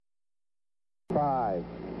5,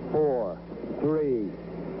 4, 3,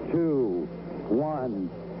 2, 1,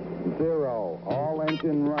 0. All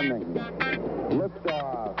engine running.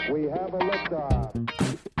 Liftoff. We have a liftoff.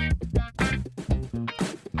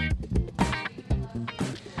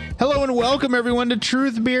 Hello and welcome everyone to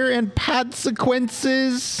Truth, Beer, and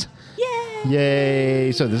Podsequences.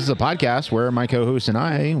 Yay! So this is a podcast where my co-host and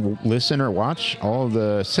I listen or watch all of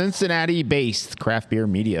the Cincinnati-based craft beer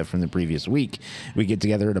media from the previous week. We get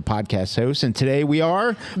together at a podcast host, and today we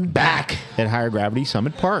are back at Higher Gravity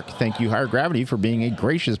Summit Park. Thank you, Higher Gravity, for being a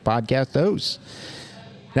gracious podcast host.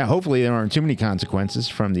 Now, hopefully there aren't too many consequences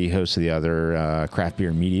from the hosts of the other craft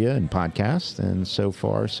beer media and podcasts, and so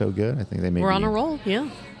far, so good. I think they may We're on a roll, yeah.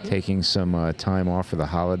 Taking some time off for the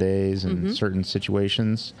holidays and certain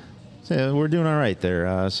situations. So we're doing all right there.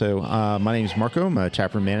 My name is Marco. I'm a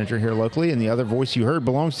chapter manager here locally, and the other voice you heard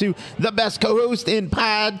belongs to the best co-host in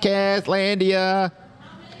Podcastlandia.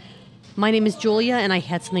 My name is Julia, and I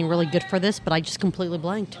had something really good for this, but I just completely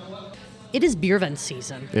blanked. It is beer vent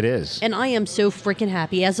season. It is. And I am so freaking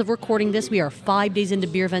happy. As of recording this, we are 5 days into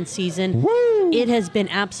beer vent season. Woo! It has been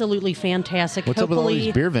absolutely fantastic. What's up with all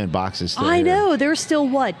these beer vent boxes still I here? know. There's still,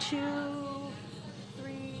 2,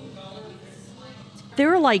 3...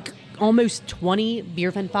 There are like almost 20 beer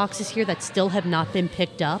vent boxes here that still have not been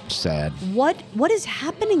picked up. Sad. What is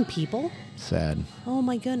happening, people? Sad. Oh,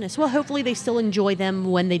 my goodness. Well, hopefully they still enjoy them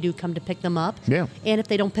when they do come to pick them up. Yeah. And if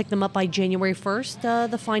they don't pick them up by January 1st,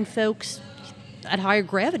 the fine folks at Higher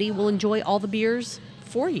Gravity will enjoy all the beers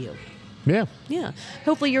for you. Yeah. Yeah.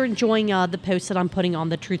 Hopefully you're enjoying the posts that I'm putting on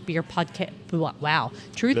the Truth Beer podcast. Wow.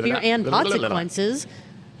 Truth Beer and Podsequences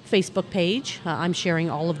Facebook page. I'm sharing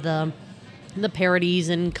all of the parodies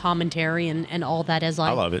and commentary and all that as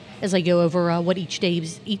I love it. As I go over what each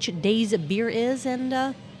day's beer is,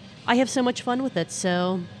 and I have so much fun with it.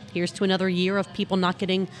 So here's to another year of people not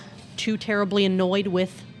getting too terribly annoyed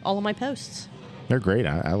with all of my posts. They're great.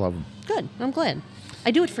 I love them. Good. I'm glad.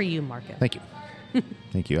 I do it for you, Marco. Thank you.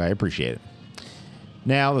 Thank you. I appreciate it.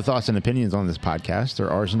 Now, the thoughts and opinions on this podcast are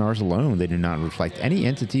ours and ours alone. They do not reflect any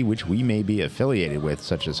entity which we may be affiliated with,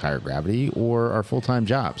 such as Higher Gravity or our full-time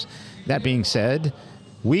jobs. That being said,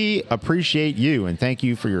 we appreciate you and thank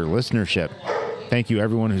you for your listenership. Thank you,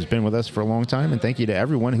 everyone who's been with us for a long time, and thank you to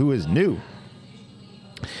everyone who is new.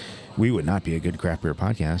 We would not be a good craft beer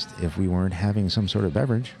podcast if we weren't having some sort of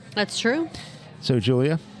beverage. That's true. So,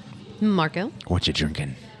 Julia. Marco. What you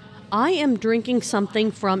drinking? I am drinking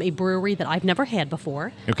something from a brewery that I've never had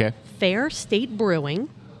before. Okay. Fair State Brewing.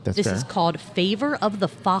 That's This fair. is called Favor of the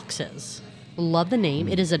Foxes. Love the name.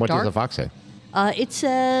 It is a What dark... does the fox say? It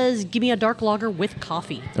says, give me a dark lager with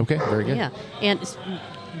coffee. Okay, very good. Yeah, and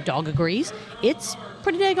dog agrees. It's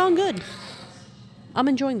pretty daggone good. I'm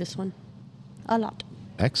enjoying this one a lot.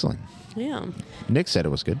 Excellent. Yeah. Nick said it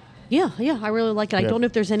was good. Yeah, I really like it. I Yeah. don't know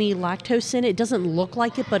if there's any lactose in it. It doesn't look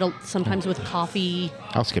like it, but sometimes with coffee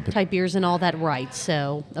I'll skip it. type beers and all that, right.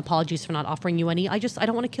 So apologies for not offering you any. I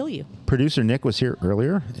don't want to kill you. Producer Nick was here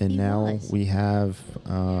earlier, and He now was. we have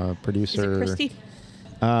producer... Is it Christy?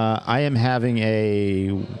 I am having a,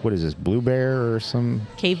 what is this, Blue Bear or some...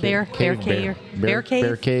 Cave Bear? Bear Cave? Bear Cave?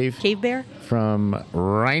 Bear Cave. Cave Bear? From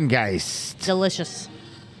Rheingeist. Delicious.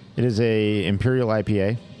 It is a Imperial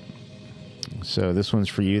IPA. So this one's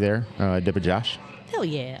for you there, Dippa Josh. Hell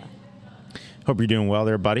yeah. Hope you're doing well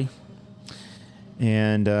there, buddy.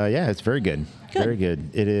 And yeah, it's very good. Good. Very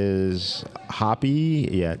good. It is hoppy,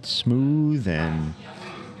 yet smooth, and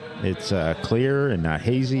it's clear and not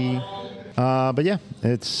hazy. But yeah,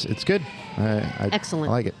 it's good. I Excellent.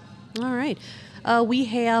 I like it. All right. We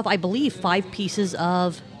have, I believe, 5 pieces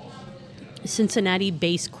of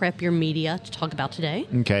Cincinnati-based craft beer media to talk about today.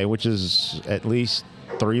 Okay, which is at least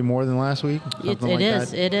 3 more than last week. It Something like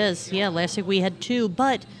is. that. It is. Yeah, last week we had 2,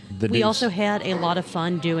 but The we news. also had a lot of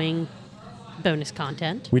fun doing bonus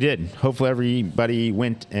content. We did. Hopefully everybody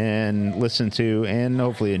went and listened to and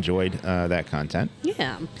hopefully enjoyed that content.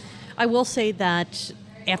 Yeah. I will say that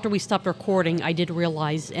after we stopped recording, I did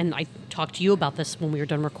realize, and I talked to you about this when we were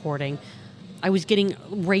done recording, I was getting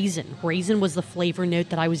raisin. Raisin was the flavor note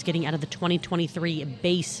that I was getting out of the 2023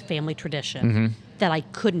 base family tradition that I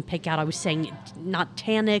couldn't pick out. I was saying not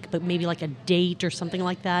tannic, but maybe like a date or something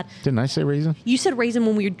like that. Didn't I say raisin? You said raisin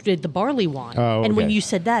when we did the barley one. Oh, And when okay. you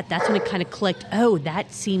said that, that's when it kind of clicked. Oh,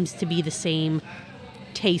 that seems to be the same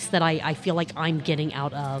taste that I feel like I'm getting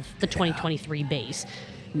out of the 2023 base.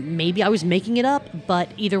 Maybe I was making it up,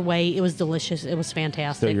 but either way, it was delicious. It was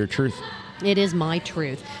fantastic. So your truth. It is my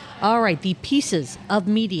truth. All right, the pieces of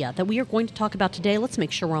media that we are going to talk about today. Let's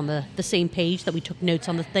make sure we're on the same page, that we took notes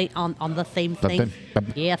on the on the same thing.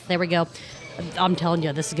 Yes, there we go. I'm telling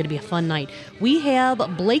you, this is going to be a fun night. We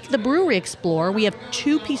have Blake the Brewery Explorer. We have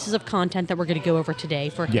 2 pieces of content that we're going to go over today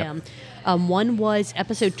for him. One was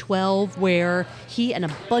episode 12, where he and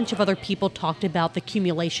a bunch of other people talked about the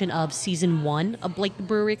accumulation of season 1 of Blake the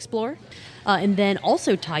Brewery Explorer. And then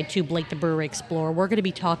also tied to Blake the Brewery Explorer, we're going to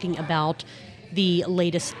be talking about the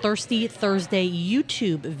latest Thirsty Thursday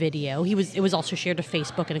YouTube video. It was also shared to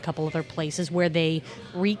Facebook and a couple other places where they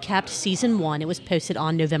recapped season 1. It was posted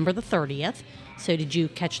on November the 30th. So did you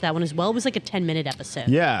catch that one as well? It was like a 10-minute episode.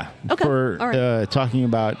 Yeah. Okay. For all right. talking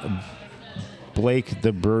about Blake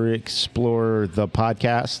the Brewery Explorer, the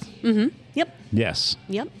podcast. Mm-hmm. Yep. Yes.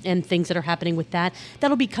 Yep. And things that are happening with that.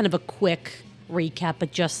 That'll be kind of a quick recap,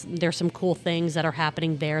 but just there's some cool things that are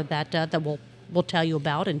happening there that we'll tell you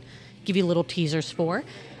about and give you little teasers for.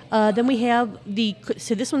 Then we have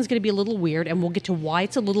so this one's going to be a little weird, and we'll get to why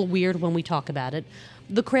it's a little weird when we talk about it.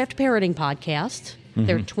 The Craft Parroting Podcast,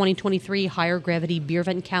 their 2023 Higher Gravity Beer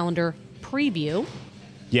Event Calendar preview.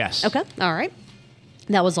 Yes. Okay, all right.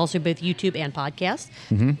 That was also both YouTube and podcast.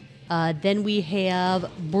 Then we have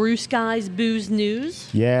Brew Sky's Booze News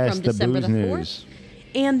Yes, from the December Booze the 4th. News.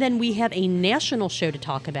 And then we have a national show to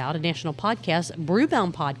talk about, a national podcast,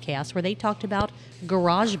 Brewbound Podcast, where they talked about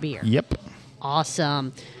garage beer. Yep.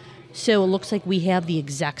 Awesome. So it looks like we have the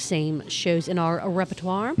exact same shows in our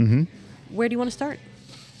repertoire. Where do you want to start?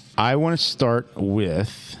 I want to start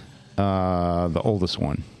with the oldest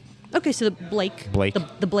one. Okay, so the Blake. Blake.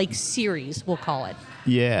 The Blake series, we'll call it.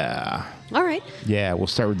 Yeah. All right. Yeah, we'll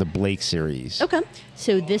start with the Blake series. Okay.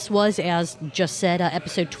 So this was, as just said,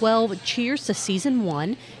 episode 12, Cheers to Season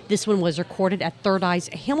 1. This one was recorded at Third Eye's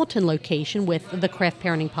Hamilton location with the Craft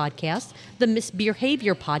Parenting Podcast, the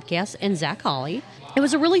Misbehavior Podcast, and Zach Hawley. It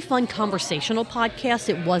was a really fun conversational podcast.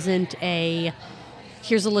 It wasn't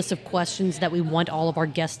here's a list of questions that we want all of our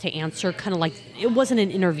guests to answer, kind of like, it wasn't an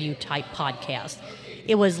interview type podcast.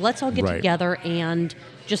 It was, let's all get together and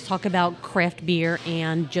just talk about craft beer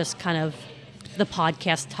and just kind of the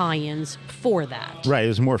podcast tie-ins for that. Right. It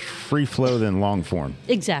was more free flow than long form.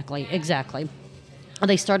 Exactly.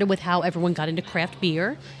 They started with how everyone got into craft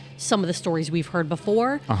beer. Some of the stories we've heard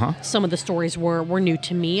before. Some of the stories were new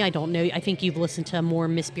to me. I don't know. I think you've listened to more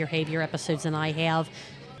Misbehavior episodes than I have.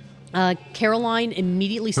 Caroline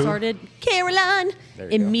immediately started. Caroline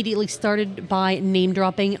immediately started by name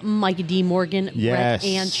dropping Mike D. Morgan, Brett,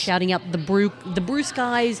 and shouting out the Brew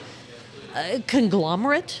Skies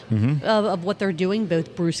conglomerate of what they're doing,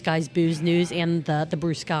 both Brew Skies Booze News and the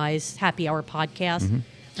Brew Skies Happy Hour podcast,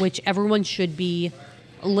 which everyone should be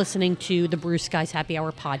listening to. The Brew Skies Happy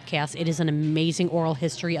Hour podcast. It is an amazing oral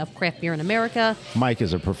history of craft beer in America. Mike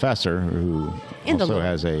is a professor who also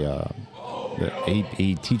has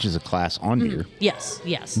he teaches a class on beer. Yes.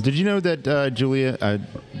 Did you know that Julia?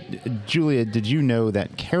 Did you know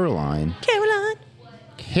that Caroline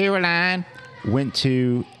went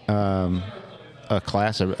to a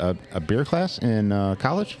class, a beer class in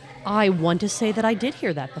college? I want to say that I did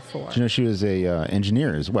hear that before. Did you know she was a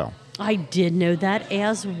engineer as well? I did know that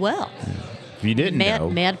as well. If you didn't know,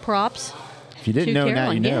 mad props. If you didn't know,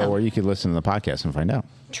 Caroline, now you know, or you could listen to the podcast and find out.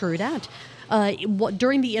 True that.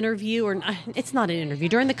 During the interview, or it's not an interview,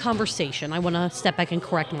 during the conversation, I want to step back and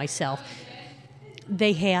correct myself.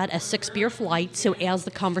 They had a 6-beer flight, so as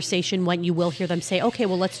the conversation went, you will hear them say, okay,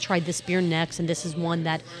 well, let's try this beer next, and this is one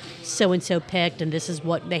that so-and-so picked, and this is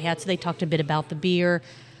what they had. So they talked a bit about the beer.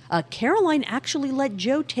 Caroline actually let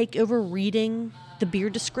Joe take over reading the beer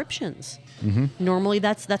descriptions. Normally,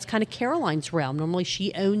 that's kind of Caroline's realm. Normally,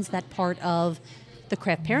 she owns that part of the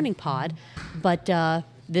Craft Parenting Pod, but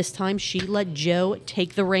this time she let Joe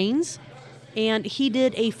take the reins, and he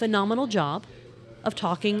did a phenomenal job of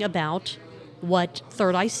talking about what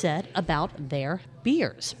Third Eye said about their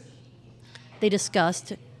beers. They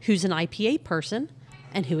discussed who's an IPA person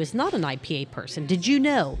and who is not an IPA person. Did you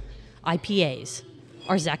know IPAs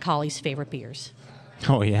are Zach Hawley's favorite beers?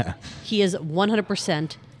 Oh, yeah. He is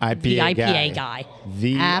 100% IPA the IPA guy.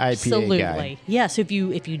 The Absolutely. IPA guy. Yeah, so if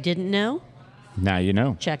you didn't know, now you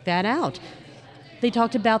know. check that out. They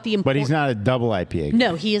talked about the But he's not a double IPA guy.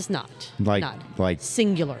 No, he is not. Like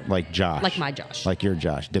singular. Like Josh. Like my Josh. Like your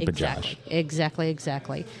Josh. Exactly. Josh.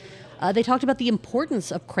 Exactly. They talked about the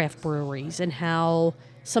importance of craft breweries and how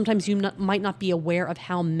sometimes you might not be aware of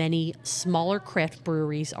how many smaller craft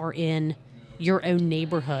breweries are in your own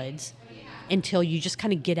neighborhoods until you just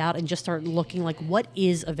kind of get out and just start looking like, what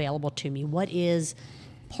is available to me? What is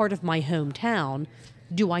part of my hometown?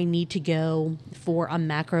 Do I need to go for a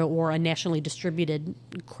macro or a nationally distributed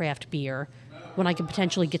craft beer when I could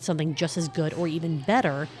potentially get something just as good or even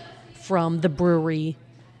better from the brewery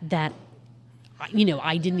that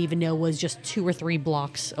I didn't even know was just 2 or 3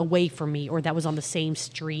 blocks away from me, or that was on the same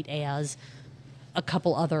street as a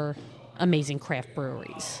couple other amazing craft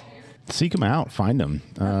breweries. Seek them out, find them.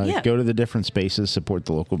 Go to the different spaces, support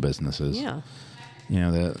the local businesses. Yeah.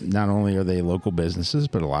 Not only are they local businesses,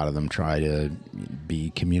 but a lot of them try to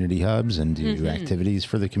be community hubs and do activities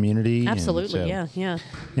for the community. Absolutely, yeah.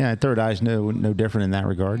 Yeah, Third Eye's no different in that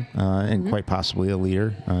regard, and quite possibly a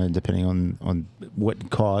leader, depending on what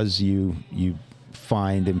cause you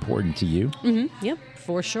find important to you. Mm-hmm. Yep,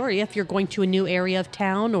 for sure. Yeah, if you're going to a new area of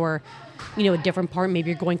town or, a different part,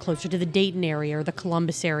 maybe you're going closer to the Dayton area or the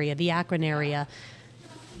Columbus area, the Akron area,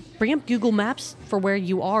 bring up Google Maps for where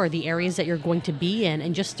you are, the areas that you're going to be in,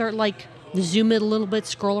 and just start zoom it a little bit,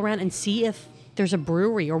 scroll around, and see if there's a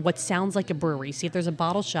brewery or what sounds like a brewery. See if there's a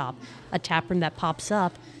bottle shop, a tap room that pops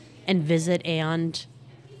up, and visit and,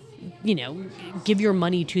 give your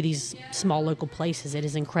money to these small local places. It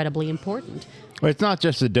is incredibly important. Well, it's not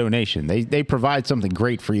just a donation. They provide something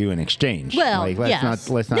great for you in exchange. Well,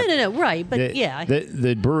 let's not. No, right, but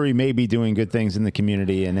the brewery may be doing good things in the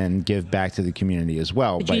community and then give back to the community as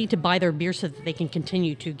well. But you need to buy their beer so that they can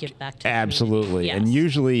continue to give back to the absolutely. community. Yes. And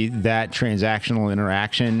usually that transactional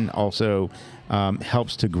interaction also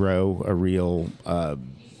helps to grow a real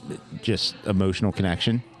just emotional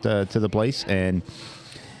connection to the place, and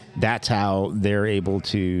that's how they're able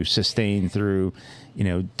to sustain through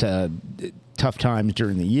tough times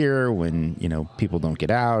during the year when people don't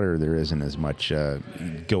get out or there isn't as much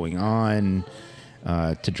going on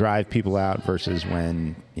to drive people out versus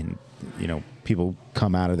when people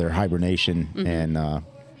come out of their hibernation and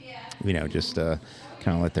just kind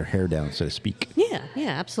of let their hair down, so to speak. Yeah,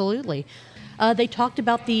 absolutely. They talked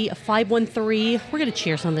about the 513. We're going to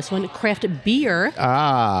cheers on this one. Craft beer.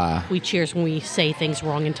 We cheers when we say things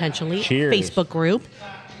wrong intentionally. Cheers. Facebook group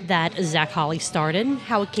that Zach Hawley started,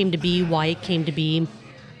 how it came to be, why it came to be.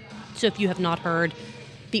 So if you have not heard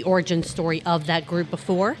the origin story of that group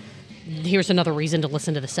before, here's another reason to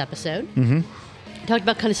listen to this episode. Mm-hmm. Talked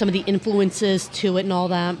about kind of some of the influences to it and all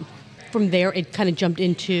that. From there, it kind of jumped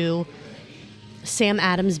into Sam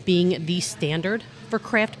Adams being the standard for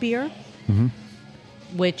craft beer,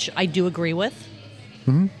 which I do agree with.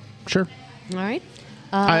 Mm-hmm. Sure. All right.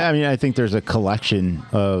 I think there's a collection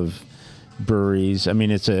of breweries. I mean,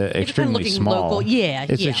 it's extremely small. Local. Yeah,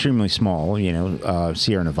 it's extremely small.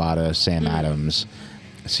 Sierra Nevada, Sam Adams.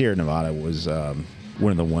 Sierra Nevada was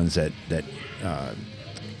one of the ones that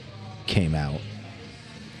came out.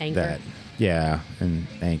 Anchor. And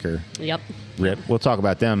Anchor. Yep. RIP. We'll talk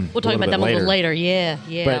about them. We'll talk about them a little later. Yeah.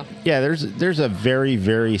 But there's a very,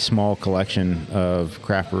 very small collection of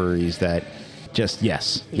craft breweries that just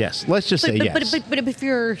yes. Let's just say yes. But if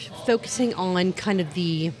you're focusing on kind of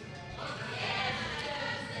the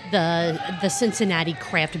Cincinnati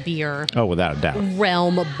craft beer, without a doubt,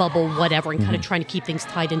 realm, bubble, whatever, and kind of trying to keep things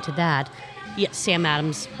tied into that. Yeah, Sam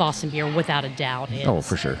Adams Boston beer, without a doubt,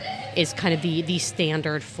 for sure, is kind of the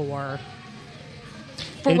standard for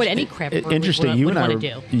what any craft brewery would want to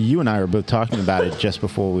do. You and I were both talking about it just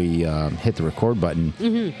before we hit the record button.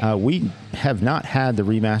 Mm-hmm. We have not had the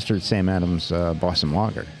remastered Sam Adams Boston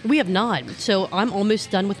Lager. We have not. So I'm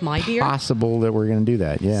almost done with my beer. Possible that we're going to do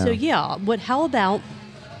that. Yeah. So how about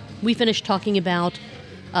we finish talking about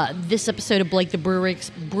this episode of Blake the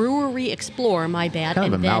Brewery Explorer, my bad.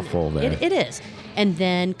 Kind of a mouthful there. It is. And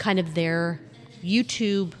then kind of their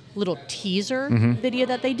YouTube little teaser video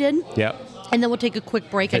that they did. Yep. And then we'll take a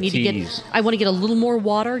quick break. I want to get a little more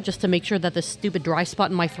water just to make sure that the stupid dry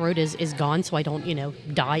spot in my throat is gone so I don't,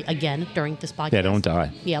 die again during this podcast. Yeah, don't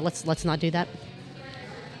die. Yeah, let's not do that.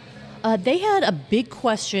 They had a big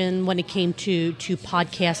question when it came to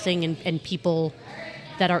podcasting and people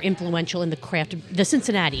that are influential in the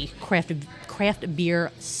Cincinnati craft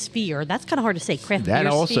beer sphere. That's kind of hard to say. That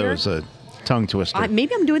also sphere. Is a tongue twister.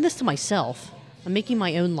 Maybe I'm doing this to myself. I'm making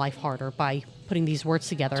my own life harder by putting these words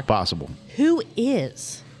together. It's possible. Who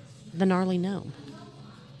is the gnarly gnome?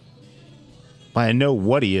 I know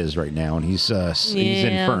what he is right now, and he's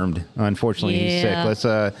infirmed. Unfortunately, he's sick.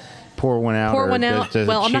 Let's pour one out.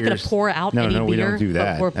 Well, I'm not going to pour out any beer. No, we don't do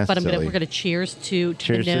that. But we're going to cheers to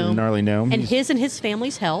cheers the gnome. To the gnarly gnome. And his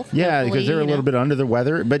family's health. Yeah, because they're a little bit under the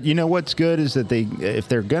weather. But you know what's good is that if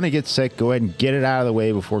they're going to get sick, go ahead and get it out of the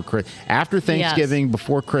way before after Thanksgiving,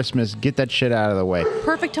 before Christmas, get that shit out of the way.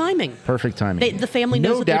 Perfect timing. The family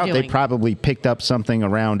knows what they're doing. No doubt they probably picked up something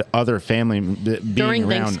around other family, being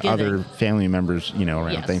around other family members,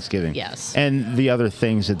 around Thanksgiving. Yes. And the other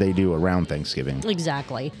things that they do around Thanksgiving.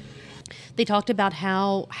 Exactly. They talked about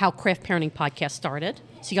how Craft Parenting Podcast started.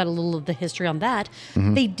 So you got a little of the history on that.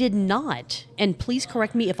 Mm-hmm. They did not, and please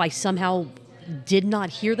correct me if I somehow did not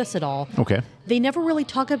hear this at all. Okay. They never really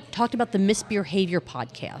talked about the Misbehavior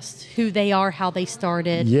podcast, who they are, how they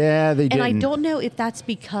started. Yeah, they did. And I don't know if that's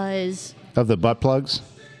because... Of the butt plugs?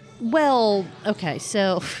 Well, okay,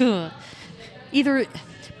 so either...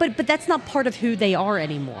 But that's not part of who they are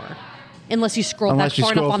anymore, unless you scroll back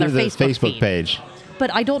far enough on their Facebook page.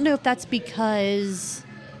 But I don't know if that's because...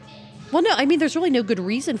 Well, no, I mean, there's really no good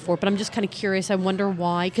reason for it, but I'm just kind of curious. I wonder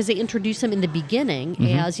why, because they introduced him in the beginning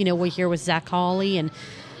as, we're here with Zach Hawley and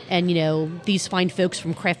these fine folks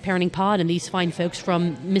from Craft Parenting Pod and these fine folks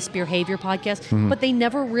from Misbehavior Podcast, but they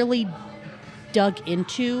never really dug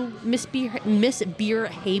into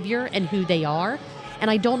misbehavior and who they are.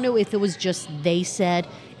 And I don't know if it was just they said,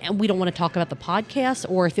 and we don't want to talk about the podcast,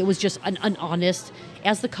 or if it was just an honest,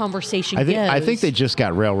 as the conversation goes. I think they just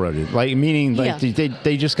got railroaded, meaning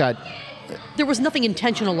they just got... There was nothing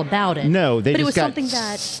intentional about it. No, but it was something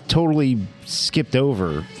that totally skipped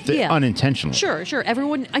over unintentionally. Sure.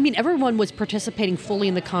 Everyone was participating fully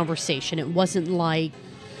in the conversation. It wasn't like...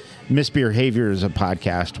 Misbehavior is a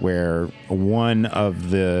podcast where one of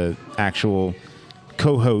the actual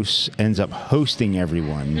co-hosts ends up hosting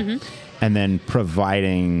everyone and then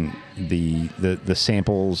providing the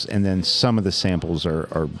samples, and then some of the samples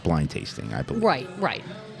are blind tasting, I believe. Right.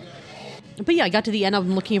 But yeah, I got to the end.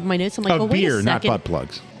 I'm looking over my notes. I'm like, wait a beer, second. not butt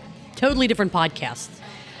plugs. Totally different podcasts.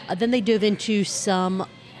 Then they dove into some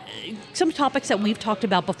topics that we've talked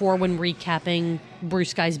about before when recapping Brew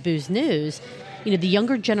Skies Booze News. The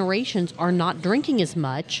younger generations are not drinking as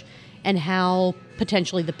much, and how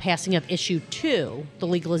potentially the passing of Issue 2, the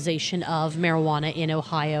legalization of marijuana in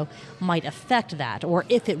Ohio, might affect that, or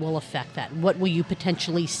if it will affect that. What will you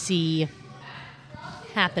potentially see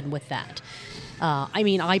happen with that?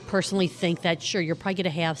 I personally think that, sure, you're probably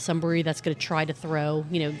going to have some brewery that's going to try to throw,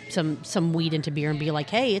 some weed into beer and be like,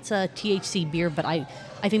 hey, it's a THC beer, but I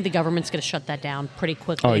think the government's going to shut that down pretty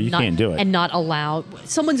quickly. Oh, you can't do it. And not allow...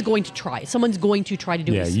 Someone's going to try. Someone's going to try to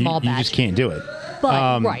do a small batch. You just can't do it.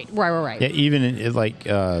 But, right. Yeah, even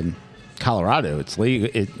in Colorado, it's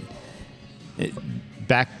legal.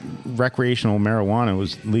 Back recreational marijuana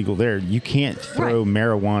was legal there. You can't throw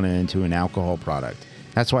marijuana into an alcohol product.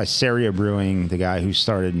 That's why Seria Brewing, the guy who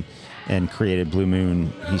started and created Blue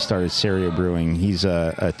Moon, he started Seria Brewing. He's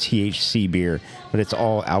a THC beer, but it's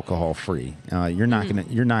all alcohol free. You're not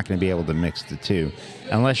gonna be able to mix the two,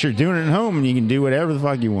 unless you're doing it at home and you can do whatever the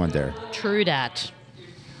fuck you want there. True that.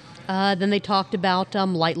 Then they talked about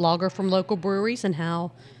light lager from local breweries and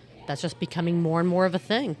how that's just becoming more and more of a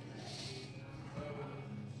thing.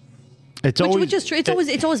 Which is true.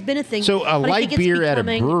 It's always been a thing. So a light beer at a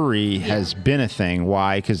brewery has been a thing.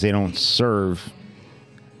 Why? Because they don't serve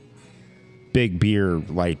big beer,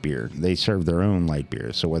 light beer. They serve their own light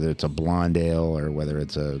beer. So whether it's a blonde ale or whether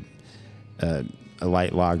it's a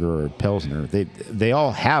light lager or a pilsner, they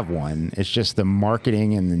all have one. It's just the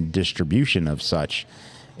marketing and the distribution of such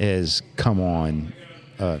has come on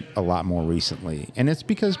a lot more recently, and it's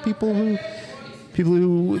because people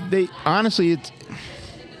who they honestly it's.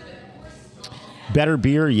 Better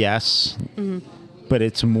beer, yes, but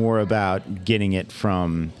it's more about getting it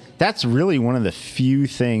from... That's really one of the few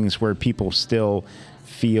things where people still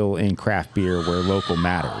feel in craft beer where local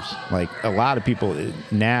matters. Like, a lot of people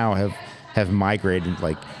now have migrated.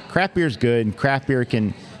 Like, craft beer's good. Craft beer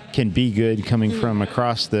can be good coming from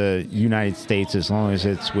across the United States as long as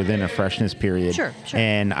it's within a freshness period. Sure.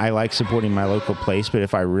 And I like supporting my local place, but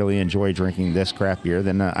if I really enjoy drinking this craft beer,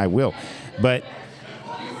 then I will. But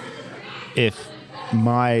if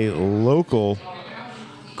my local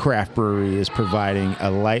craft brewery is providing a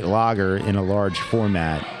light lager in a large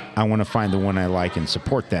format, I want to find the one I like and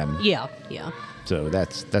support them. Yeah. So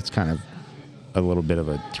that's kind of a little bit of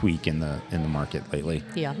a tweak in the market lately.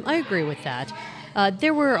 Yeah, I agree with that.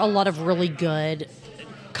 There were a lot of really good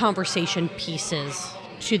conversation pieces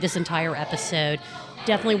to this entire episode.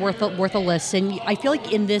 Definitely worth a listen. I feel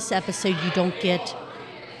like in this episode you don't get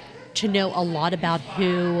to know a lot about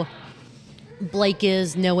who Blake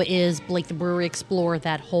is, Noah is, Blake the Brewery Explorer,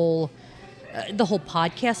 that whole, the whole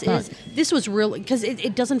podcast is. This was really, because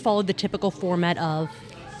it doesn't follow the typical format of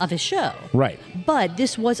his show. Right. But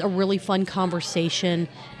this was a really fun conversation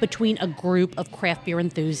between a group of craft beer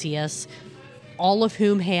enthusiasts, all of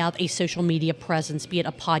whom have a social media presence, be it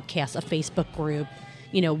a podcast, a Facebook group,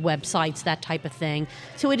 websites, that type of thing.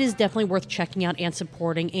 So it is definitely worth checking out and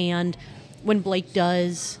supporting. And when Blake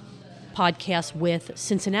does podcasts with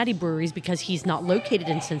Cincinnati breweries, because he's not located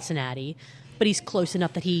in Cincinnati, but he's close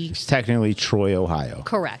enough that It's technically Troy, Ohio.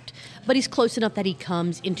 Correct. But he's close enough that he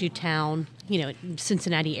comes into town,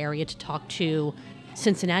 Cincinnati area, to talk to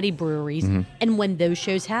Cincinnati breweries. And when those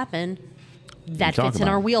shows happen, that talk fits in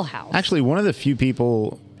about our it. wheelhouse. Actually, one of the few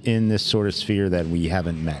people in this sort of sphere that we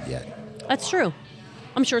haven't met yet. That's true.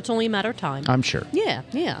 I'm sure it's only a matter of time. I'm sure. Yeah.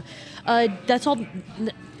 That's all.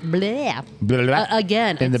 Blah. Blah, blah.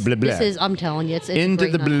 Again, In the it's- blah, blah. this is. I'm telling you, it's Into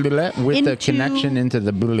great the night. blah, blah, with the Into- connection into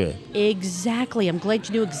the blah. Exactly. I'm glad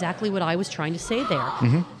you knew exactly what I was trying to say there.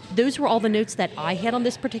 Mm-hmm. Those were all the notes that I had on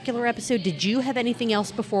this particular episode. Did you have anything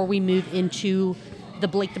else before we move into the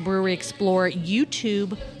Blake the Brewery Explorer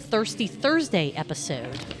YouTube Thirsty Thursday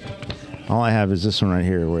episode? All I have is this one right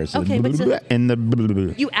here where it says Okay, but blah, blah, in the blah, blah,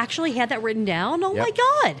 blah. You actually had that written down? Oh Yep. my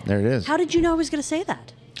God. There it is. How did you know I was going to say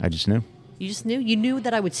that? I just knew. You just knew? You knew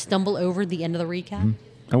that I would stumble over the end of the recap?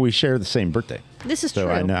 And we share the same birthday. This is So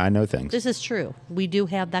true. I know things. This is true. We do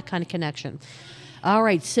have that kind of connection. All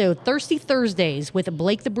right, so Thirsty Thursdays with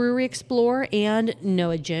Blake the Brewery Explorer and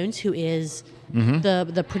Noah Jones, who is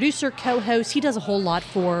the producer, co-host. He does a whole lot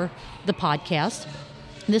for the podcast.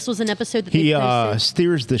 This was an episode that He they posted.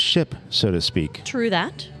 steers the ship, so to speak. True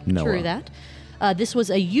that. Noah. True that. This was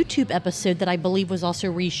a YouTube episode that I believe was also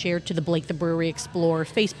reshared to the Blake the Brewery Explorer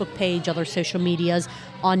Facebook page, other social medias,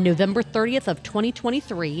 on November 30th of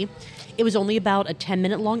 2023. It was only about a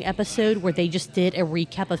 10-minute long episode where they just did a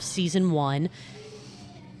recap of season 1.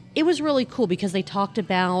 It was really cool because they talked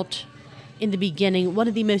about, in the beginning, one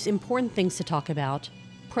of the most important things to talk about,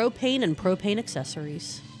 propane and propane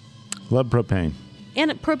accessories. Love propane.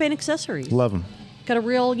 And propane accessories. Love them. Got a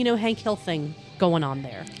real, Hank Hill thing going on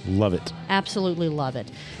there. Love it. Absolutely love it.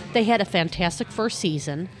 They had a fantastic first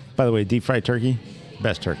season. By the way, deep fried turkey,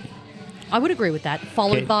 best turkey. I would agree with that.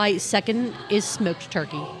 Followed Okay. by second is smoked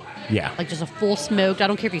turkey. Yeah. Like just a full smoked. I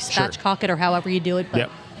don't care if you spatchcock it or however you do it, but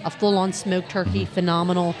Yep. a full-on smoked turkey,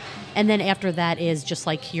 phenomenal. And then after that is just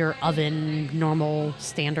like your oven, normal,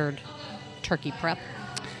 standard turkey prep.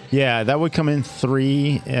 Yeah, that would come in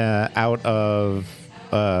 3 out of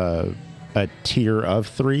a tier of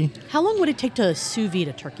 3. How long would it take to sous vide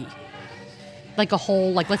a turkey? Like a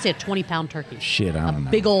whole, let's say a 20-pound turkey. Shit, I don't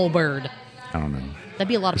know. Big old bird. I don't know. That'd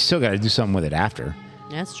be a lot You of... still got to do something with it after.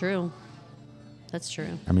 That's true. That's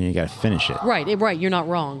true. I mean, you got to finish it. Right. You're not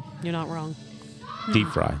wrong. You're not wrong. Deep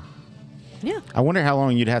fry. Yeah. I wonder how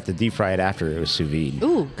long you'd have to deep fry it after it was sous vide.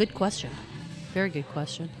 Ooh, good question. Very good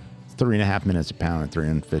question. 3.5 minutes a pound at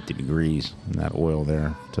 350 degrees in that oil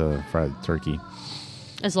there to fry the turkey.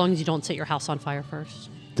 As long as you don't set your house on fire first.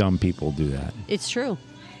 Dumb people do that. It's true.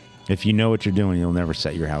 If you know what you're doing, you'll never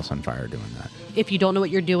set your house on fire doing that. If you don't know what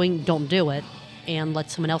you're doing, don't do it, and let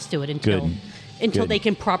someone else do it until Good. they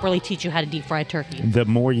can properly teach you how to deep fry a turkey. The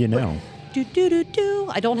more you know. Do.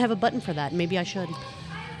 I don't have a button for that. Maybe I should.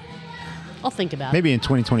 I'll think about it. Maybe in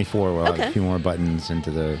 2024 we'll have Okay. a few more buttons into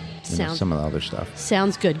the Sounds- some of the other stuff.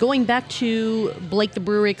 Sounds good. Going back to Blake the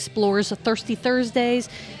Brewery Explorers Thirsty Thursdays,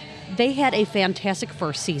 they had a fantastic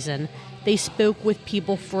first season. They spoke with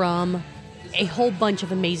people from a whole bunch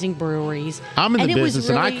of amazing breweries. I'm in And the it was business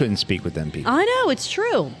and I really- couldn't speak with them people. I know, it's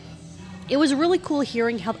true. It was really cool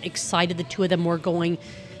hearing how excited the two of them were going.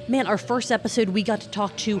 Man, our first episode, we got to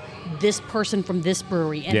talk to this person from this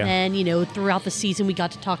brewery. And Yeah. then, throughout the season, we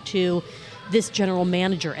got to talk to this general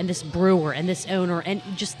manager and this brewer and this owner. And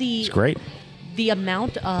just It's great. the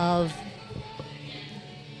amount of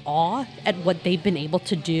awe at what they've been able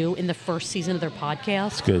to do in the first season of their podcast.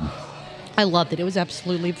 It's good. I loved it. It was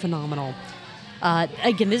absolutely phenomenal.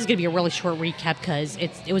 Again, this is going to be a really short recap because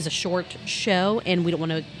it was a short show, and we don't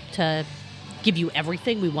want to give you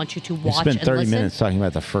everything. We want you to We watch spent and 30 listen. minutes talking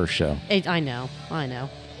about the first show. I know.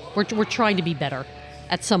 We're trying to be better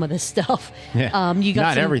at some of this stuff. Yeah. You got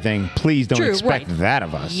Not some, everything. Please don't True, expect right. that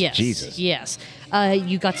of us. Yes. Jesus. Yes.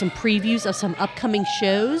 You got some previews of some upcoming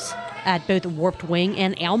shows at both Warped Wing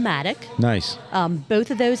and Almatic. Nice. Both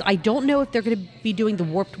of those, I don't know if they're going to be doing the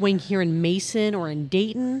Warped Wing here in Mason or in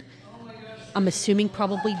Dayton. I'm assuming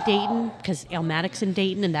probably Dayton because Almatic's in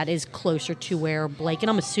Dayton, and that is closer to where Blake and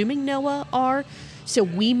I'm assuming Noah are. So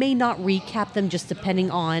we may not recap them just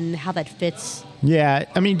depending on how that fits. Yeah,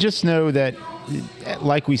 I mean, just know that,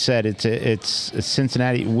 like we said, it's a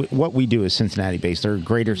Cincinnati. What we do is Cincinnati based, or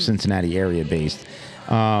greater Cincinnati area based.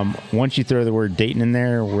 Once you throw the word Dayton in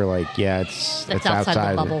there, we're like, yeah, it's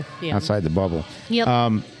outside the bubble. Yeah. Outside the bubble.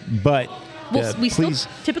 Yep. But We please,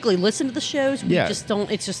 still typically listen to the shows. We Yeah. just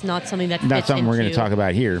don't. It's just not something that fits not something we're going to into- talk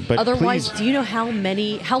about here. But Otherwise, please, do you know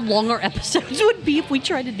how long our episodes would be if we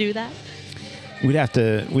tried to do that? we'd have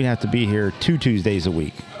to be here 2 Tuesdays a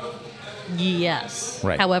week. Yes.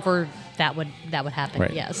 Right. However, that would happen.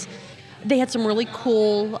 Right. Yes. They had some really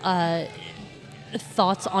cool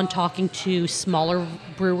thoughts on talking to smaller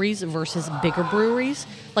breweries versus bigger breweries.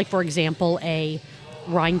 Like, for example, a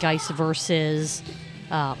Rheingeist versus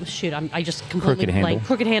I just completely Crooked Handle.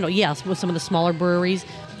 Crooked Handle, yes, with some of the smaller breweries.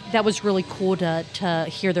 That was really cool to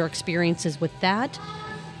hear their experiences with that.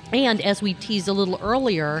 And as we teased a little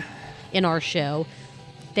earlier in our show,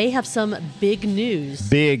 they have some big news.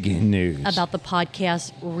 Big news. About the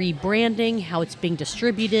podcast rebranding, how it's being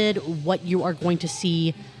distributed, what you are going to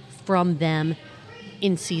see from them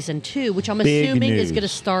in season 2, which I'm assuming is going to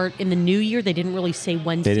start in the new year. They didn't really say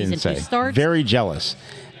when season 2 starts. Very jealous.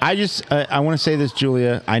 I want to say this,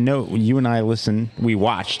 Julia. I know you and I we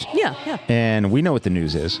watched. Yeah. And we know what the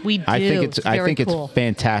news is. We do. I think cool. it's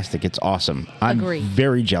fantastic. It's awesome. I'm Agree.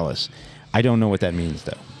 very jealous. I don't know what that means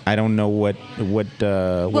though. I don't know what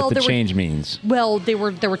the change means. Well, there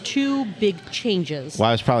were 2 big changes. Well,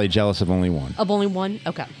 I was probably jealous of only one. Of only one?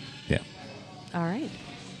 Okay. Yeah. All right.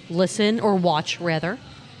 Listen or watch rather.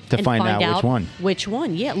 To find out which one. Which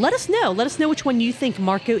one? Yeah. Let us know. Let us know which one you think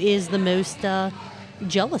Marco is the most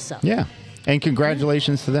jealous of. Yeah. And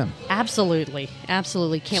congratulations to them. Absolutely.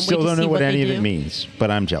 Absolutely. Can't Still wait to don't see know what any they of do. it means, but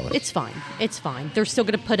I'm jealous. It's fine. It's fine. They're still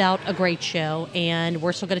going to put out a great show, and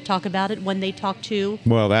we're still going to talk about it when they talk to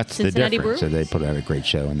Well, that's Cincinnati the difference. So Brewers. they put out a great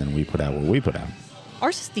show, and then we put out what we put out.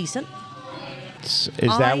 Ours is decent.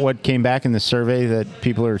 Is that what came back in the survey that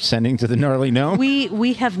people are sending to the Gnarly Gnome?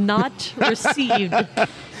 We have not received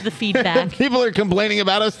the feedback. People are complaining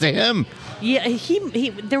about us to him. Yeah, he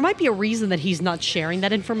there might be a reason that he's not sharing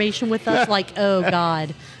that information with us. Like, oh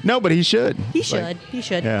God. No, but he should. He should. He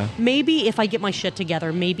should. Yeah. Maybe if I get my shit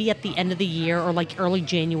together, maybe at the end of the year or like early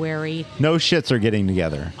January. No shits are getting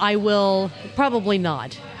together. I will probably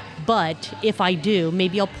not. But if I do,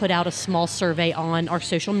 maybe I'll put out a small survey on our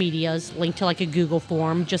social medias, linked to like a Google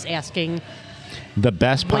form, just asking the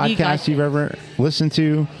best podcast you've ever listened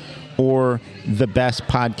to, or the best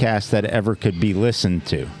podcast that ever could be listened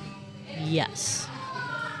to. Yes.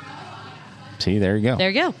 See, there you go.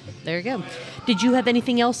 There you go. Did you have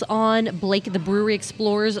anything else on Blake the Brewery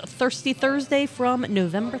Explorers Thirsty Thursday from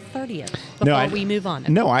November 30th before we move on?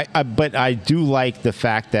 No, but I do like the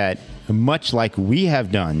fact that much like we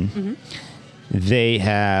have done, they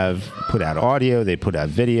have put out audio, they put out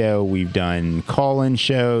video, we've done call-in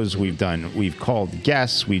shows, we've called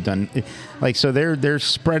guests, we've done so they're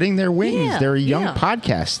spreading their wings. Yeah, they're a young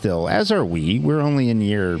podcast still, as are we. We're only in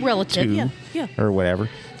year Relative, 2 yeah. or whatever.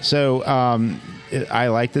 So I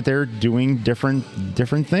like that they're doing different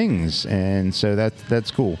things, and so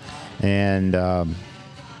that's cool. And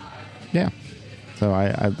so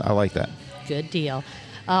I like that. Good deal.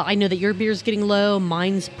 I know that your beer's getting low.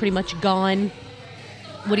 Mine's pretty much gone.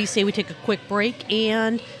 What do you say we take a quick break?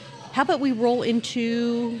 And how about we roll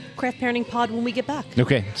into Craft Parenting Pod when we get back?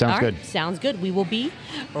 Okay, sounds good. Sounds good. We will be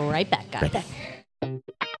right back, guys.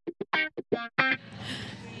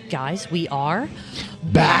 Guys, we are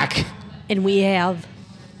back. And we have,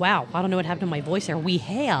 wow, I don't know what happened to my voice there. We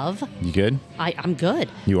have. You good? I'm good.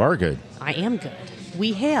 You are good. I am good.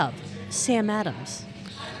 We have Sam Adams.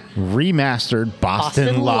 Remastered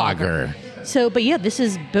Boston Lager. So, but yeah, this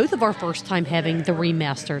is both of our first time having the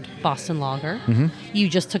remastered Boston Lager. Mm-hmm. You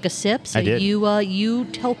just took a sip, so I did. You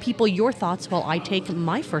tell people your thoughts while I take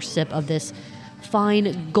my first sip of this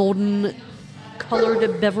fine golden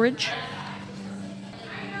colored beverage.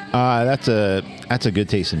 That's a good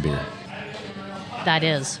tasting beer.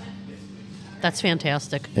 That's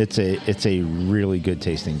fantastic. It's a really good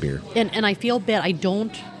tasting beer. And I feel bad. I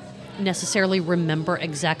don't necessarily remember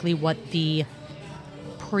exactly what the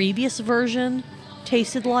previous version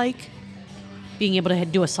tasted like. Being able to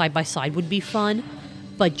do a side-by-side would be fun.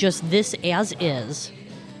 But just this as is,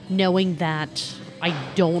 knowing that I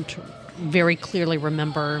don't very clearly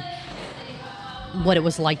remember what it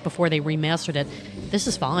was like before they remastered it, this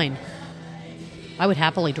is fine. I would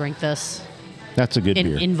happily drink this. That's a good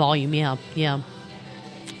beer. In volume, yeah.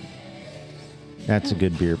 That's a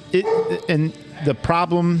good beer. And the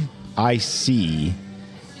problem I see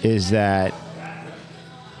is that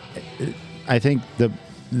I think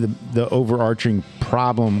the overarching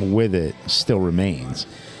problem with it still remains.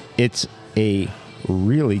 It's a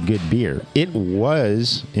really good beer. It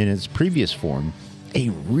was, in its previous form, a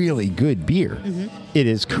really good beer. Mm-hmm. It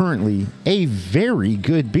is currently a very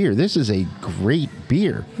good beer. This is a great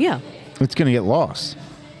beer. Yeah. It's going to get lost.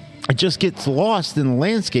 It just gets lost in the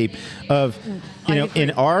landscape of,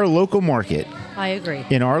 in our local market. I agree.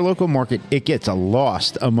 In our local market, it gets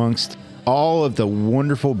lost amongst all of the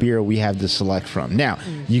wonderful beer we have to select from. Now,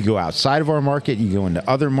 you go outside of our market, you go into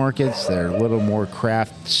other markets that are a little more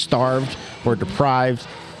craft starved or deprived.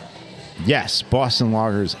 Yes, Boston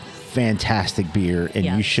Lager is fantastic beer, and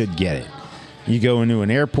you should get it. You go into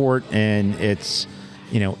an airport, and it's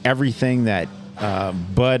everything that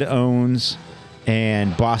Bud owns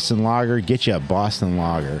And Boston Lager, get you a Boston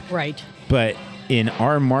Lager. Right. But in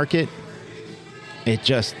our market, it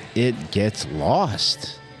gets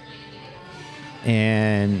lost.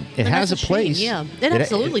 And it has a place. Yeah, it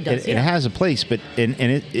absolutely does. It has a place, but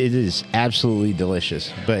it is absolutely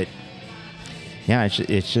delicious. But yeah,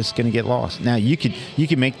 it's just going to get lost. Now you could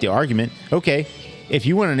make the argument, okay, if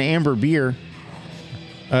you want an amber beer,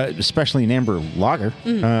 especially an amber lager,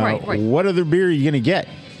 right. what other beer are you going to get?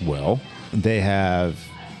 Well, they have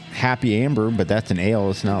Happy Amber, but that's an ale.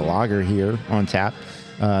 It's not a lager here on tap.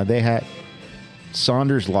 They had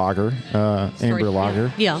Saunders Lager, Amber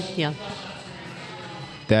Lager. Yeah.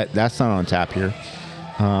 That's not on tap here.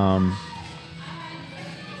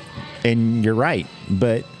 And you're right,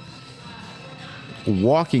 but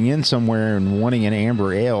walking in somewhere and wanting an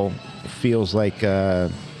amber ale feels like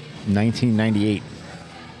 1998.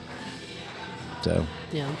 So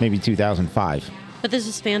maybe 2005. But this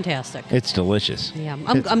is fantastic. It's delicious. Yeah,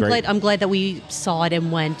 I'm glad that we saw it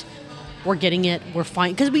and went, we're getting it, we're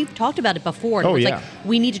fine. Because we've talked about it before. And it was like,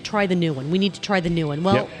 we need to try the new one.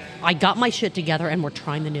 Well, I got my shit together and we're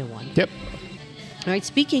trying the new one. Yep. All right,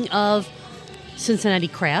 speaking of Cincinnati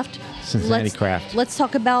Craft. Let's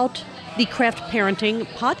talk about the Craft Parenting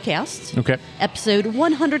Podcast. Okay. Episode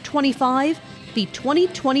 125, the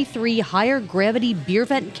 2023 Higher Gravity Beer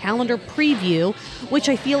Vent Calendar Preview, which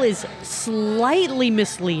I feel is slightly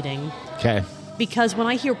misleading. Okay. Because when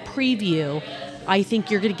I hear preview, I think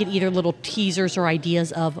you're going to get either little teasers or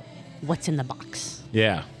ideas of what's in the box.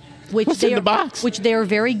 Yeah. What's in the box? Which they are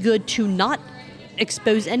very good to not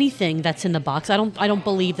expose anything that's in the box. I don't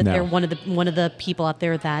believe that they're one of the people out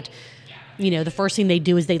there that, the first thing they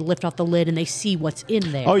do is they lift off the lid and they see what's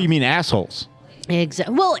in there. Oh, you mean assholes?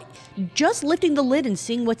 Exactly. Well, just lifting the lid and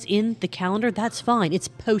seeing what's in the calendar, that's fine. It's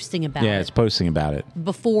posting about it. Yeah, it's posting about it.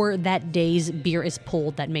 Before that day's beer is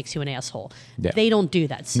pulled, that makes you an asshole. Yeah. They don't do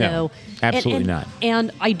that. So, no, absolutely not. And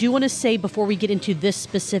I do want to say, before we get into this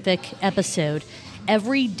specific episode,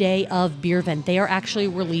 every day of Beer Vent, they are actually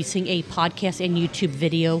releasing a podcast and YouTube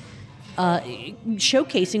video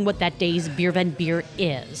showcasing what that day's Beer Vent beer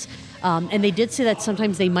is. And they did say that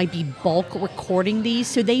sometimes they might be bulk recording these,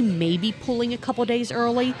 so they may be pulling a couple days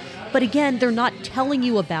early. But again, they're not telling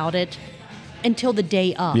you about it until the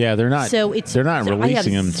day of. Yeah, they're not. So they're not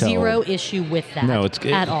releasing them until. Zero issue with that. No,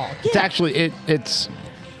 at all. It's actually it's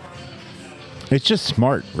just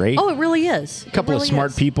smart, right? Oh, it really is. A couple of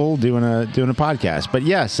smart people doing a podcast. But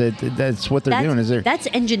yes, that's what they're doing. That's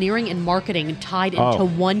engineering and marketing tied into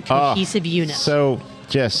one cohesive unit. So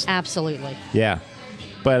just absolutely. Yeah.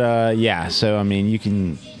 But so I mean, you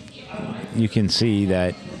can see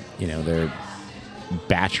that they're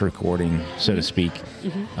batch recording, so to speak,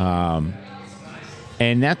 and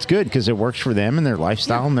that's good because it works for them and their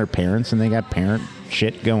lifestyle and their parents, and they got parent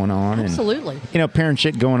shit going on. Absolutely. And parent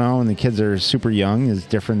shit going on when the kids are super young is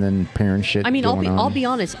different than parent shit. I mean, I'll be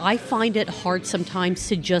honest. I find it hard sometimes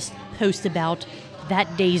to just post about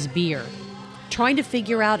that day's beer. Trying to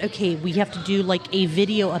figure out, okay, we have to do like a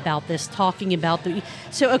video about this, talking about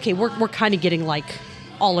we're kind of getting like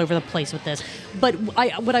all over the place with this. But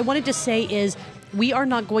what I wanted to say is we are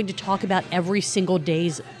not going to talk about every single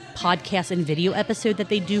day's podcast and video episode that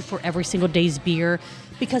they do for every single day's beer,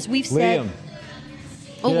 because we've said, Liam.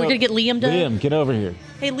 We're gonna get Liam done. Liam, get over here.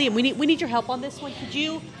 Hey, Liam, we need your help on this one.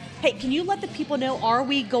 Can you let the people know? Are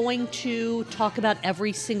we going to talk about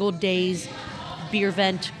every single day's Beer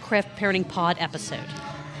Vent Craft Parenting Pod episode?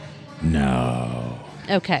 No.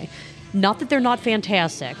 Okay. Not that they're not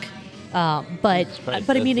fantastic, but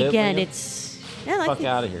I mean, again, it's fuck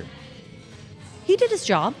out of here. He did his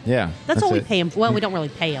job. Yeah, that's all we pay him for. Well, we don't really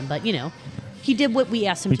pay him, but he did what we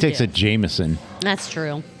asked him to do. He takes a Jameson. That's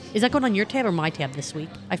true. Is that going on your tab or my tab this week?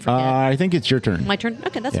 I forget. I think it's your turn. My turn?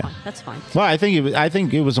 Okay, that's fine. That's fine. Well, I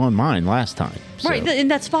think it was on mine last time. So. Right,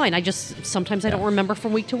 and that's fine. I just sometimes I don't remember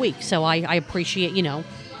from week to week, so I appreciate.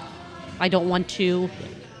 I don't want to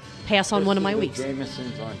pass on one of my weeks.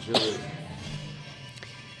 Jameson's on Julie.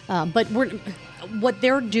 But what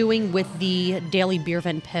they're doing with the daily Beer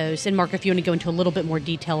Vent post, and Mark, if you want to go into a little bit more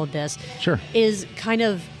detail of this, sure, is kind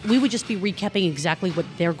of, we would just be recapping exactly what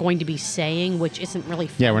they're going to be saying, which isn't really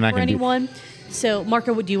fun we're not for gonna anyone. So,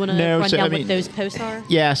 Marco, do you want to run down what those posts are?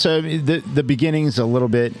 Yeah, so the beginning's a little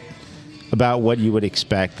bit about what you would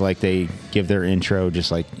expect. Like they give their intro,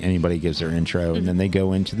 just like anybody gives their intro, and then they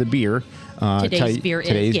go into the beer. Today's beer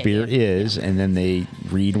is, and then they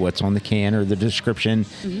read what's on the can or the description,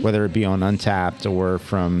 whether it be on Untapped or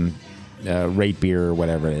from Rate Beer or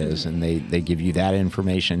whatever it is, and they give you that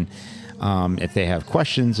information. If they have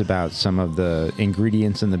questions about some of the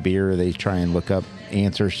ingredients in the beer, they try and look up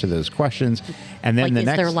answers to those questions. And then Like, the is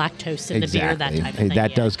next, there lactose in the beer, that type of thing?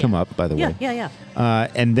 That does come up, by the way. Yeah.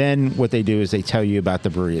 And then what they do is they tell you about the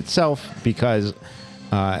brewery itself, because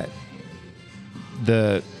the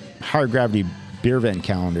Higher Gravity Beer Vent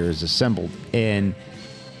calendar is assembled, and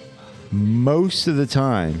most of the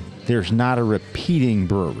time there's not a repeating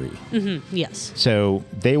brewery. Mm-hmm. Yes. So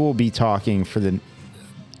they will be talking for the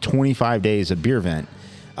 25 days of Beer Vent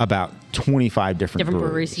about 25 different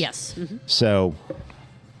breweries. Yes. Mm-hmm. So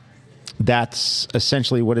that's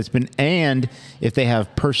essentially what it's been. And if they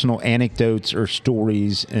have personal anecdotes or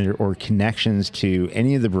stories or connections to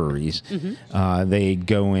any of the breweries, they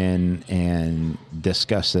go in and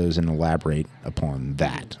discuss those and elaborate upon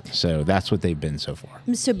that. So that's what they've been so far.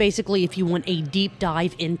 So basically, if you want a deep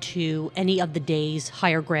dive into any of the day's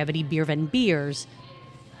Higher Gravity Beer Vent beers,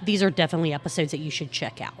 these are definitely episodes that you should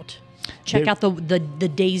check out. Check out the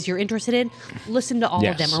days you're interested in. Listen to all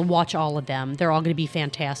of them or watch all of them. They're all going to be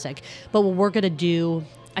fantastic. But what we're going to do,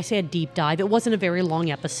 I say a deep dive. It wasn't a very long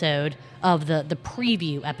episode of the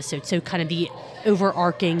preview episode. So kind of the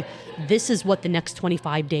overarching, this is what the next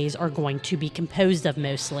 25 days are going to be composed of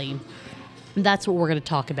mostly. That's what we're going to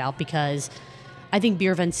talk about, because I think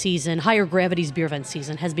Beer Vent season, Higher Gravity's Beer Vent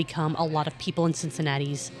season, has become a lot of people in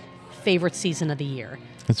Cincinnati's favorite season of the year.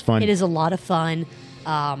 It's fun. It is a lot of fun.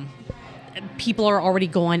 People are already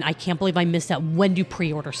going, I can't believe I missed that. When do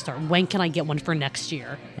pre-orders start? When can I get one for next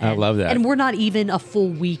year? I love that. And we're not even a full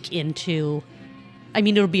week into, I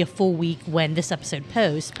mean, it'll be a full week when this episode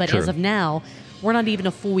posts, but as of now, we're not even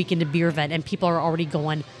a full week into Beer Vent, and people are already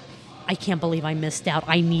going, I can't believe I missed out.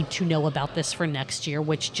 I need to know about this for next year,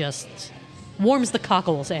 which just warms the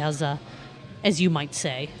cockles, as you might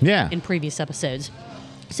say, in previous episodes.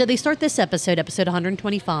 So they start this episode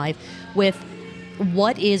 125, with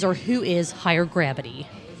what is or who is Higher Gravity.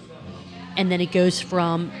 And then it goes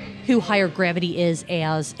from who Higher Gravity is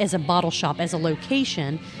as a bottle shop, as a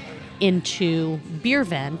location, into Beer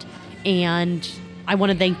Vent. And I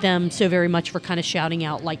want to thank them so very much for kind of shouting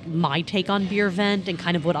out like my take on Beer Vent and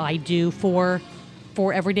kind of what I do for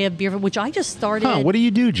every day of Beer Vent, which I just started. What do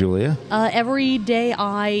you do, Julia? Every day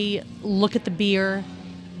I look at the beer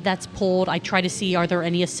that's pulled. I try to see, are there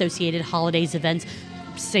any associated holidays, events.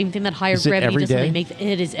 Same thing that Higher Gravity does. They make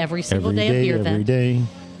it is every single day of Beer Vent. Every day.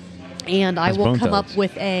 And I will come up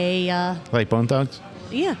with a like Bone Thugs.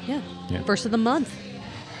 Yeah. First of the month.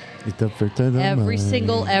 It's the first of the every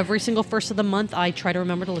month. single first of the month, I try to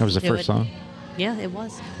remember to listen to it. That was the first song? Yeah, it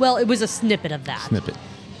was. Well, it was a snippet of that.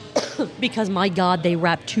 Because my God, they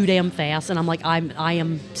rap too damn fast, and I'm like, I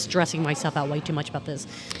am stressing myself out way too much about this.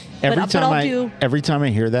 Every time I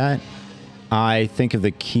hear that, I think of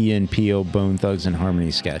the Key and Peele Bone Thugs and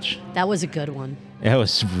Harmony sketch. That was a good one. That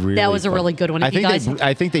was a really good one.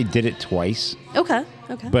 I think they did it twice. Okay.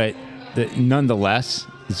 But nonetheless,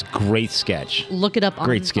 it's a great sketch. Look it up on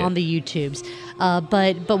the YouTubes.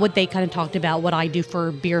 But what they kind of talked about, what I do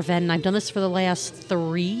for Beer Vent, and I've done this for the last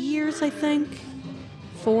 3 years, I think.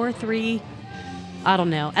 4, 3, I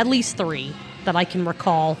don't know, at least 3 that I can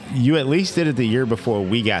recall. You at least did it the year before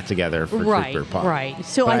we got together for Trooper Pop. Right.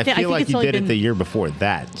 So I feel like it's you did it the year before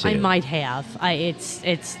that too. I might have.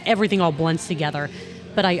 It's everything all blends together.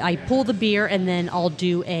 But I pull the beer and then I'll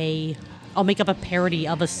make up a parody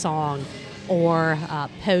of a song, or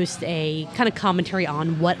post a kind of commentary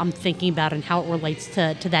on what I'm thinking about and how it relates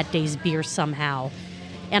to that day's beer somehow.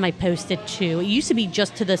 And I post it it used to be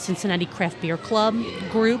just to the Cincinnati Craft Beer Club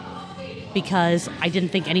group, because I didn't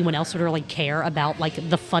think anyone else would really care about like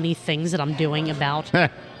the funny things that I'm doing about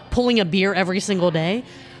pulling a beer every single day.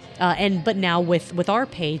 But now with our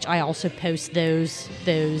page, I also post those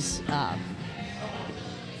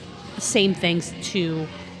same things to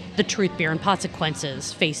the Truth Beer and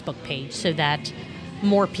Consequences Facebook page, so that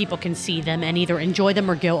more people can see them and either enjoy them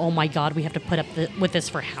or go, oh my God, we have to put up with this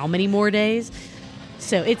for how many more days?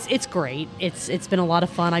 So it's great. It's been a lot of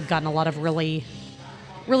fun. I've gotten a lot of really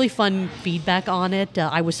fun feedback on it.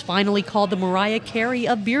 I was finally called the Mariah Carey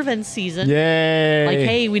of Beer Vent season. Yay! Like,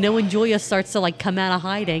 hey, we know when Julia starts to like come out of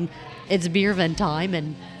hiding, it's Beer Vent time,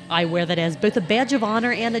 and I wear that as both a badge of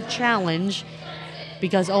honor and a challenge,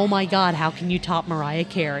 because oh my God, how can you top Mariah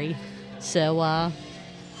Carey? So,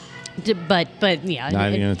 but yeah, not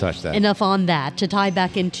even gonna touch that. Enough on that. To tie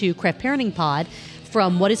back into Craft Parenting Pod,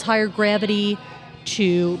 from what is Higher Gravity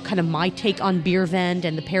to kind of my take on Beer Vent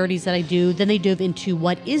and the parodies that I do. Then they dove into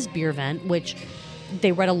what is Beer Vent, which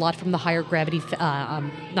they read a lot from the Higher Gravity,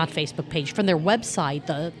 not Facebook page, from their website,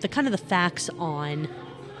 the kind of the facts on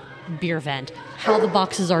Beer Vent, how the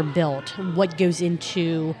boxes are built, what goes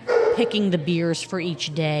into picking the beers for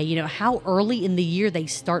each day, how early in the year they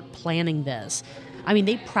start planning this. I mean,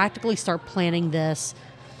 they practically start planning this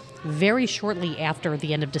very shortly after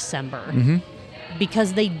the end of December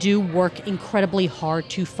because they do work incredibly hard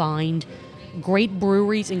to find great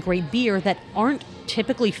breweries and great beer that aren't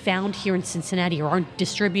typically found here in Cincinnati or aren't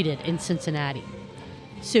distributed in Cincinnati.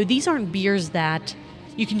 So these aren't beers that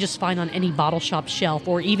you can just find on any bottle shop shelf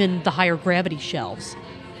or even the higher gravity shelves.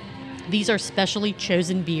 These are specially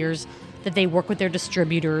chosen beers that they work with their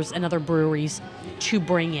distributors and other breweries to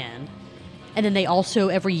bring in. And then they also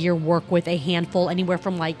every year work with a handful, anywhere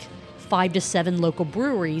from like 5 to 7 local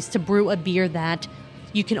breweries to brew a beer that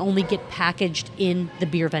you can only get packaged in the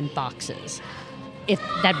beer vent boxes. If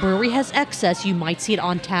that brewery has excess, you might see it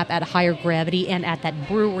on tap at higher gravity and at that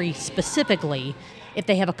brewery specifically. If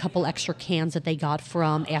they have a couple extra cans that they got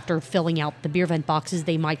from after filling out the beer vent boxes,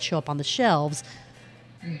 they might show up on the shelves.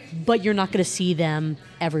 But you're not going to see them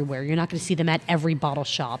everywhere. You're not going to see them at every bottle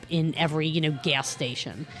shop, in every, gas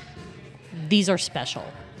station. These are special.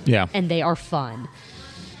 Yeah. And they are fun.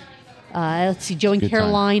 Let's see, Joe and Good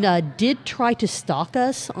Caroline did try to stalk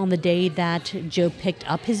us on the day that Joe picked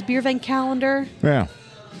up his beer vent calendar. Yeah.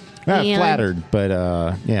 Not And- flattered, but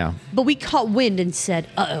yeah. But we caught wind and said,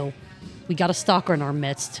 uh-oh, we got a stalker in our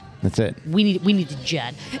midst. That's it. We need to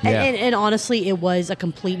jet. Yeah. And honestly, it was a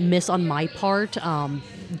complete miss on my part.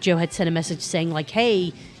 Joe had sent a message saying like,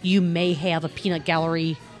 hey, you may have a peanut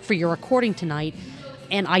gallery for your recording tonight.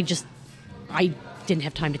 And I didn't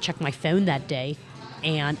have time to check my phone that day,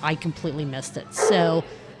 and I completely missed it. So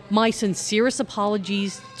my sincerest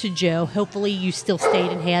apologies to Joe. Hopefully you still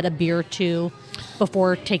stayed and had a beer or two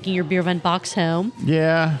before taking your beer vent box home.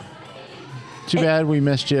 Yeah. Too bad we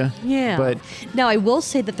missed you. Yeah. But now I will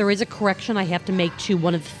say that there is a correction I have to make to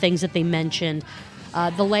one of the things that they mentioned.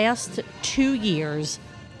 The last 2 years,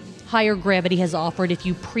 Higher Gravity has offered if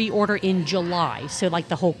you pre-order in July, so like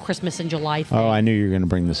the whole Christmas in July thing. oh, I knew you were going to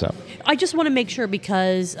bring this up. I just want to make sure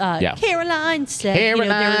because Caroline said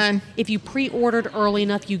Caroline. if you pre-ordered early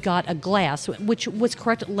enough, you got a glass, which was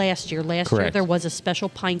correct last year. Last year Correct. there was a special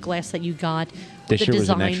pint glass that you got. This with the year was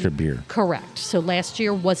an design- extra beer. Correct. So last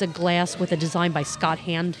year was a glass with a design by Scott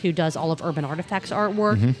Hand, who does all of Urban Artifacts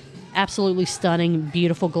artwork. Mm-hmm. Absolutely stunning,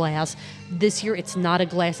 beautiful glass. This year, it's not a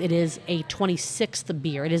glass. It is a 26th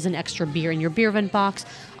beer. It is an extra beer in your beer vent box.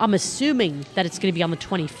 I'm assuming that it's going to be on the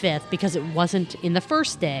 25th because it wasn't in the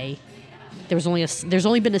first day. There's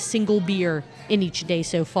only been a single beer in each day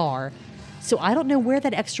so far. So I don't know where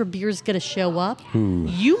that extra beer is going to show up.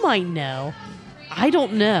 You might know. I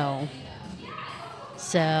don't know.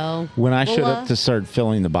 So When I we'll, showed up to start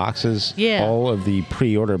filling the boxes, Yeah. all of the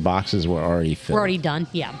pre-order boxes were already filled. we're already done.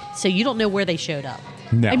 Yeah. So you don't know where they showed up.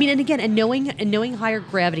 No. I mean, and knowing Higher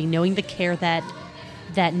Gravity, knowing the care that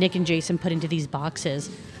Nick and Jason put into these boxes,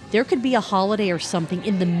 there could be a holiday or something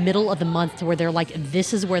in the middle of the month to where they're like,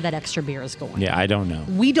 this is where that extra beer is going. Yeah, I don't know.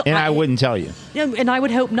 We don't- and I- I wouldn't tell you. And I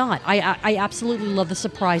would hope not. I absolutely love the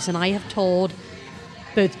surprise, and I have told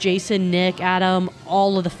both Jason, Nick, Adam,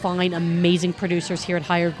 all of the fine, amazing producers here at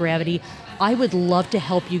Higher Gravity, I would love to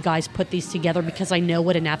help you guys put these together because I know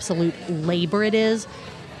what an absolute labor it is.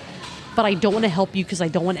 But I don't want to help you because I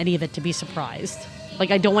don't want any of it to be surprised. Like,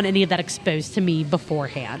 I don't want any of that exposed to me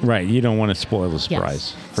beforehand. Right. You don't want to spoil the Yes.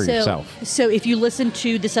 surprise for So- yourself. So if you listen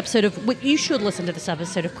to this episode of, you should listen to this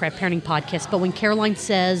episode of Craft Parenting Podcast, but when Caroline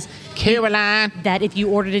says Caroline. that if you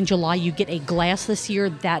ordered in July, you get a glass this year,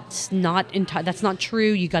 that's not that's not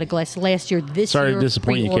true. You got a glass last year. This Sorry year, to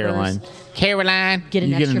disappoint you, pre-orders- Caroline. Caroline. Get an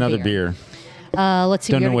you get extra another beer. beer. Let's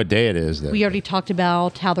see. Don't we know already- what day it is, though. We already talked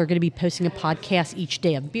about how they're going to be posting a podcast each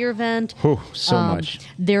day of Beer Vent. Whew, so much.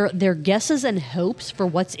 Their guesses and hopes for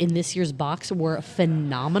what's in this year's box were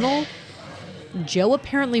phenomenal. Joe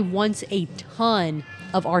apparently wants a ton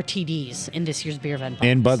of RTDs in this year's Beer Vent box.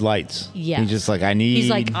 And Bud Lights. Yes. He's just like, I need. He's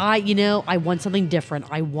like, I want something different.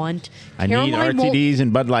 I need RTDs won't-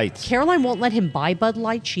 and Bud Lights. Caroline won't let him buy Bud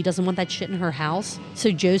Light. She doesn't want that shit in her house.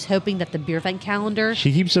 So Joe's hoping that the Beer Vent calendar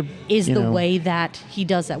She keeps a. is you the know, way that he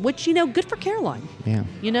does that. Which, good for Caroline. Yeah.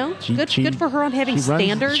 Good for her on having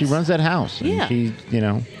standards. She runs that house. And Yeah. She,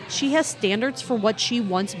 She has standards for what she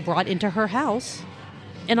wants brought into her house,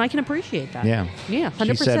 and I can appreciate that. yeah. Yeah, 100%.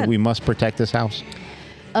 She said we must protect this house.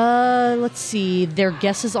 Let's see. Their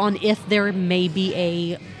guesses on if there may be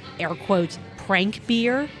a, air quotes, prank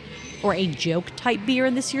beer or a joke type beer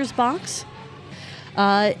in this year's box.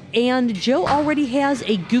 And Joe already has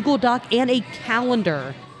a Google Doc and a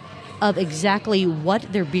calendar of exactly what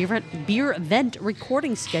their beer vent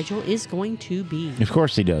recording schedule is going to be. Of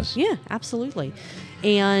course he does. Yeah, absolutely.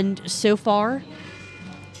 And so far,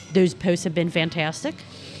 those posts have been fantastic.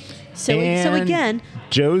 So And again,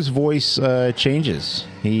 Joe's voice changes.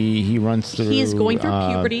 He runs through. He is going through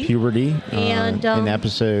puberty. And in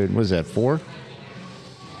episode, was that 4?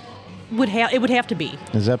 it would have to be.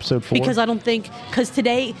 Is episode 4? Because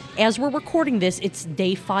today, as we're recording this, it's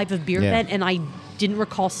day 5 of Beer Yeah. Vent, and I didn't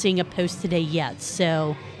recall seeing a post today yet.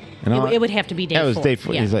 So And it would have to be day 4. That was day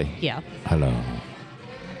 4. Yeah. He's like, yeah. hello.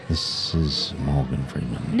 This is Morgan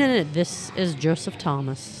Freeman. No. This is Joseph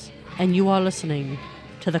Thomas, and you are listening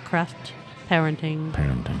to the Craft Parenting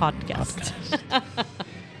Podcast.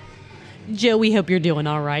 Joe, we hope you're doing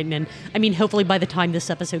all right. And I mean, hopefully by the time this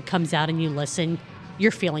episode comes out and you listen,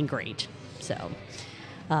 you're feeling great. So,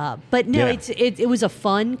 but no, Yeah. it was a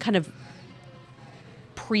fun kind of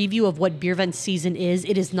preview of what Beer Vent season is.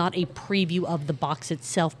 It is not a preview of the box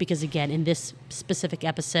itself because, again, in this specific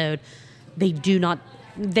episode, they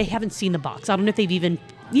haven't seen the box. I don't know if they've even,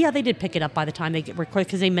 they did pick it up by the time they get recorded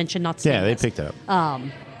because they mentioned not seeing Yeah, they this. picked it up.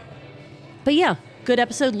 But yeah, good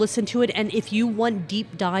episode. Listen to it. And if you want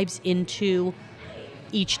deep dives into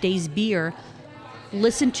each day's beer,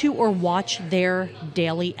 listen to or watch their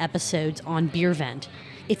daily episodes on Beer Vent.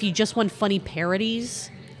 If you just want funny parodies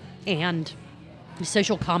and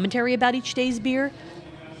social commentary about each day's beer,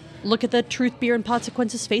 look at the Truth Beer and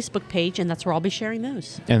Podsequences Facebook page, and that's where I'll be sharing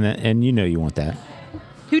those. And you want that.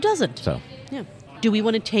 Who doesn't? So. Yeah. Do we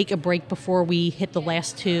want to take a break before we hit the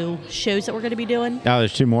last 2 shows that we're going to be doing? Oh,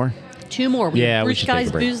 there's 2 more? 2 more. We Yeah, have we Brew should take a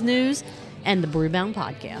Skies break. Booze News and the Brewbound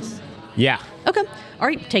Podcast. Yeah. Okay. All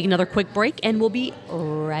right. Take another quick break, and we'll be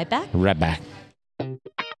right back. Right back.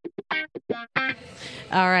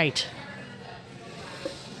 All right.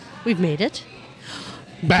 We've made it.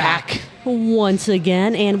 Back. Once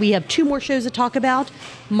again, and we have 2 more shows to talk about.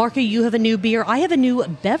 Marco, you have a new beer. I have a new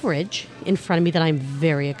beverage in front of me that I'm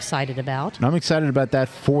very excited about. I'm excited about that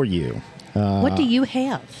for you. What do you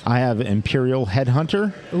have? I have Imperial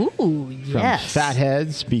Headhunter Ooh, from yes.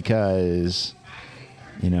 Fatheads because,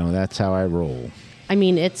 that's how I roll. I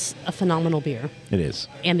mean, it's a phenomenal beer. It is.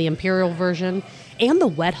 And the Imperial version and the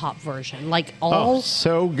wet hop version. Like all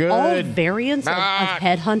so good. all variants of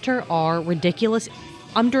Headhunter are ridiculous.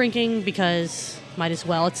 I'm drinking because might as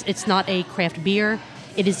well. It's not a craft beer.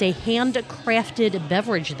 It is a handcrafted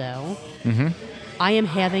beverage, though. Mm-hmm. I am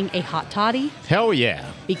having a hot toddy Hell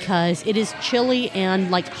yeah. because it is chilly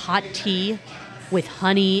and like hot tea with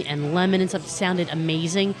honey and lemon and stuff. It sounded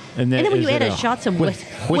amazing. And then when is you add it a shot some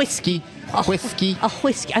whiskey. Whiskey. A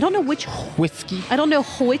whiskey. I don't know which Whiskey. I don't know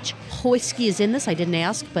which whiskey is in this. I didn't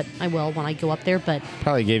ask, but I will when I go up there. But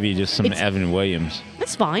Probably gave you just some It's- Evan Williams.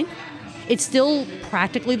 it's fine. It's still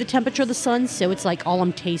practically the temperature of the sun, so it's like all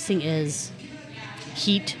I'm tasting is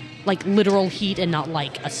heat, like literal heat and not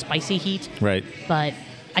like a spicy heat. Right. But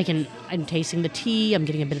I'm tasting the tea, I'm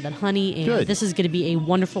getting a bit of that honey, and Good. this is going to be a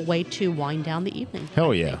wonderful way to wind down the evening.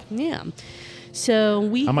 Hell yeah. Yeah. So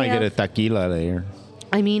I might get a tequila later.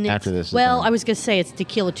 I mean, after this is well, done. I was going to say it's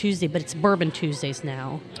Tequila Tuesday, but it's Bourbon Tuesdays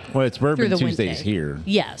now. Well, it's Through Bourbon the Tuesdays Wednesday. here.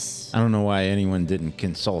 Yes. I don't know why anyone didn't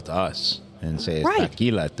consult us and say it's Right.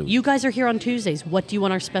 tequila Tuesday. You guys are here on Tuesdays. What do you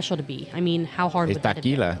want our special to be? I mean, how hard It's would that be?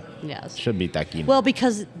 tequila. Yes. Should be tequila. Well,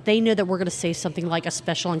 because they know that we're going to say something like a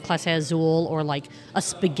special in Clase Azul or like a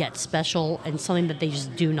spaghetti special and something that they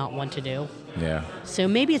just do not want to do. yeah. So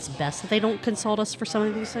maybe it's best that they don't consult us for some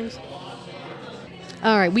of these things.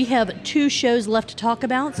 All right, we have 2 shows left to talk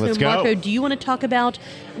about. So, Let's go. Marco, do you want to talk about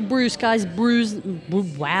Brew Skies Brews?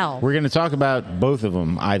 Wow. We're going to talk about both of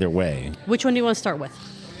them either way. Which one do you want to start with?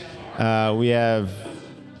 We have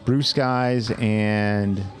Brew Skies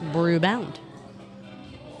and Brew Bound.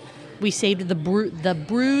 We saved the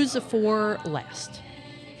brews for last.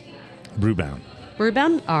 Brewbound. Brew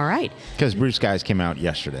Bound? All right. Because Brew Skies came out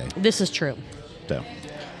yesterday. This is true. So,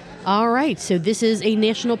 All right, so this is a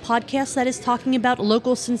national podcast that is talking about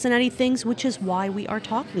local Cincinnati things, which is why we are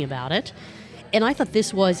talking about it. And I thought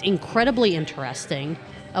this was incredibly interesting.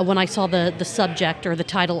 When I saw the subject or the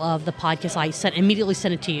title of the podcast, I immediately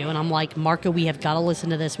sent it to you, and I'm like, Marco, we have got to listen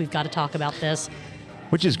to this. We've got to talk about this.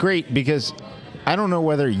 which is great because I don't know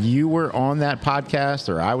whether you were on that podcast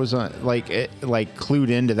or I was on like clued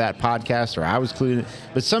into that podcast or I was clued in,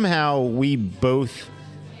 but somehow we both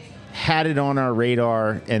had it on our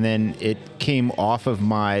radar and then it came off of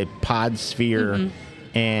my pod sphere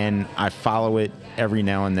and I follow it every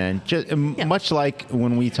now and then. Just much like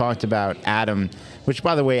when we talked about Adam, which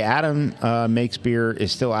by the way, Adam Makes Beer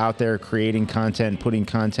is still out there creating content, putting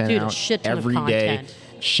content Dude, a out shit ton of every day. content.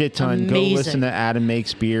 Shit ton. Amazing. Go listen to Adam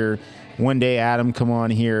Makes Beer. One day, Adam, come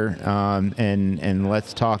on here and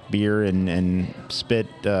let's talk beer and spit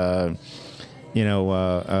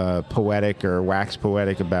poetic or wax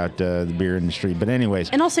poetic about the beer industry. But anyways,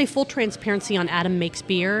 And I'll say full transparency on Adam Makes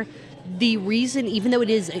Beer. The reason, even though it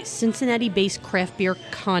is a Cincinnati-based craft beer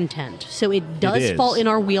content, so it does is. fall in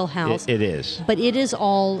our wheelhouse. it is. But it is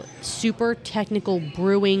all super technical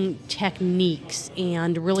brewing techniques,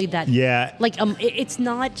 and really that. Yeah. It's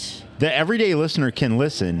not. The everyday listener can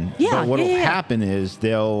listen. Yeah, But what'll yeah. happen is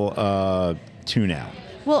they'll tune out.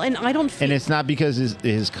 Well, and I don't feel. And it's not because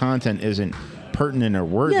his content isn't pertinent or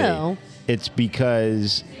worthy. No. It's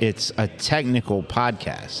because it's a technical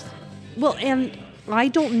podcast. Well, and I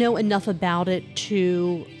don't know enough about it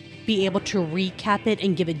to be able to recap it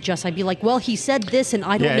and give it just. I'd be like, well, he said this, and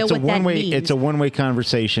I don't know what that means. It's a one-way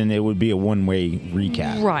conversation. It would be a one-way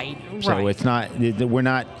recap. Right. So it's not.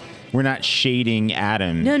 We're not shading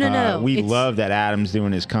Adam. No. We love that Adam's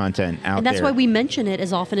doing his content out there. And that's why we mention it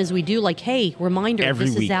as often as we do. Like, hey, reminder, every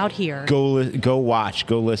this week. is out here. Go watch,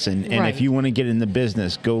 go listen. And Right. if you want to get in the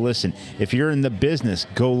business, go listen. If you're in the business,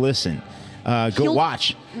 go listen. Go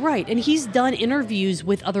watch. Right, and he's done interviews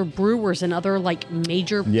with other brewers and other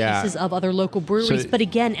major Yeah. pieces of other local breweries. So- but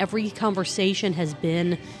again, every conversation has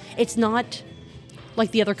been. It's not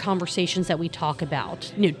like the other conversations that we talk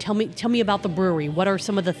about. Tell me about the brewery. What are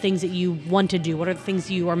some of the things that you want to do? What are the things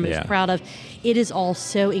you are most proud of? It is all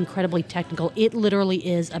so incredibly technical. It literally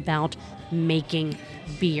is about making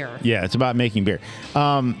beer. Yeah, it's about making beer.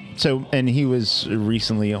 And he was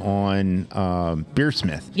recently on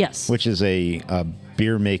Beersmith. Yes. Which is a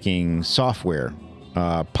beer making software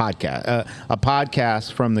podcast. A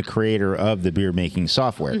podcast from the creator of the beer making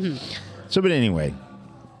software. Mm-hmm. So, but anyway,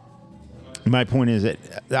 my point is that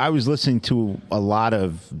I was listening to a lot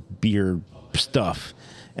of beer stuff,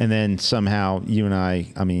 and then somehow you and I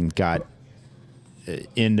got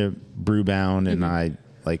into Brewbound, and I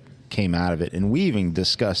came out of it, and we even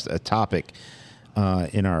discussed a topic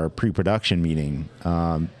in our pre-production meeting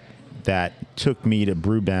that took me to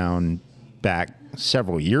Brewbound back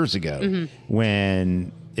several years ago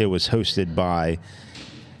when it was hosted by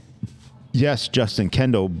Justin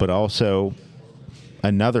Kendall, but also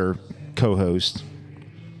another co-host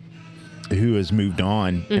who has moved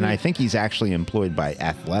on, and I think he's actually employed by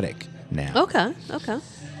Athletic now. Okay.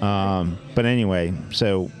 But anyway,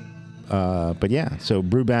 so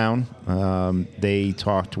Brewbound, they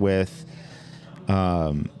talked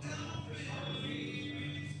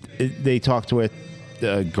with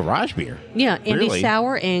Garage Beer. Yeah, Andy Really?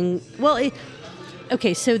 Sauer and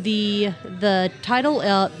okay. So the title,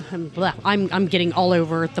 I'm getting all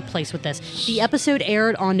over the place with this. The episode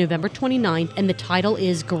aired on November 29th, and the title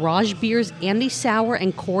is Garage Beer's Andy Sauer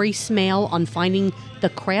and Corey Smale on finding the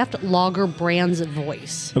craft lager brand's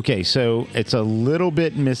voice. Okay, so it's a little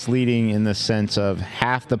bit misleading in the sense of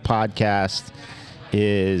half the podcast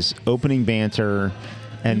is opening banter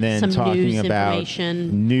and then Some talking news about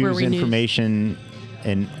information, news brewery news. information,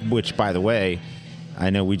 and which, by the way, I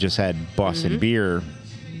know we just had Boston Beer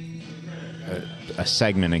a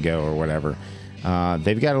segment ago or whatever.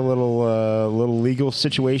 They've got a little legal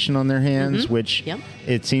situation on their hands, which Yep.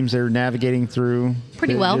 it seems they're navigating through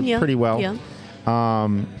Pretty well, yeah. Pretty well. Yeah.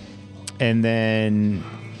 And then,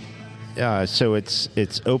 so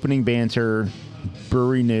it's opening banter,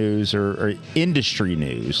 brewery news, or industry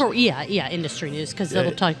news. Yeah, industry news, because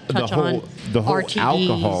it'll touch the whole on RTDs,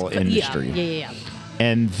 alcohol industry. Yeah.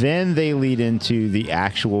 And then they lead into the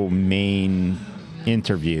actual main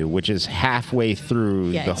interview, which is halfway through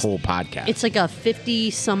Yeah, the it's- whole podcast. It's like a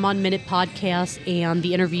 50-some-odd minute podcast, and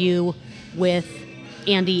the interview with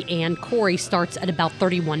Andy and Corey starts at about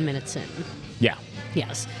 31 minutes in. yeah.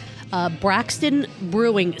 Yes. Braxton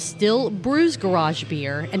Brewing still brews garage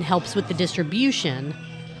beer and helps with the distribution,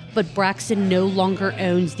 but Braxton no longer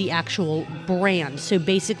owns the actual brand. So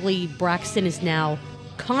basically, Braxton is now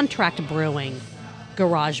contract brewing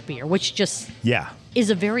garage beer, which just Yeah. is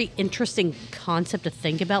a very interesting concept to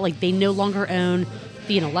think about. Like, they no longer own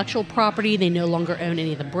the intellectual property, they no longer own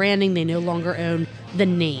any of the branding, they no longer own the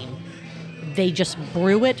name. They just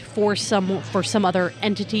brew it for some other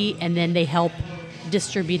entity, and then they help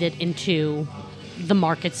distribute it into the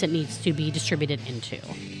markets it needs to be distributed into.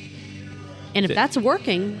 And if that's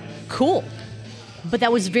working, cool. But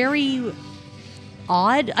that was very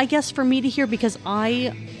odd, I guess, for me to hear, because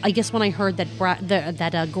I guess when I heard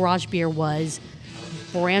that Garage Beer was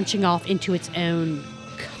branching off into its own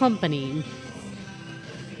company,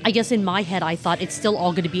 I guess in my head I thought it's still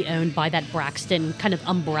all going to be owned by that Braxton kind of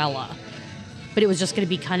umbrella. But it was just going to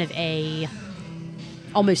be kind of a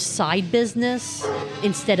almost side business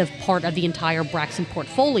instead of part of the entire Braxton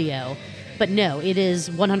portfolio. But no, it is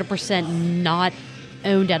 100% not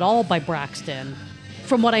owned at all by Braxton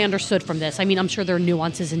from what I understood from this. I mean, I'm sure there are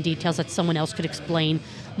nuances and details that someone else could explain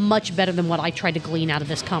much better than what I tried to glean out of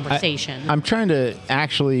this conversation. I'm trying to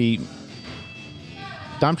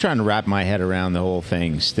wrap my head around the whole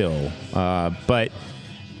thing still, but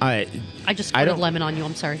I just squirted lemon on you.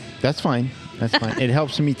 I'm sorry. That's fine. That's fine. It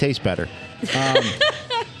helps me taste better.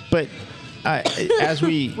 But as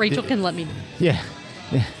we... Rachel can let me know. Yeah.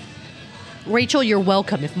 Rachel, you're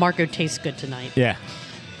welcome if Marco tastes good tonight. Yeah.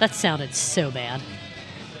 That sounded so bad.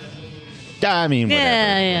 I mean, whatever.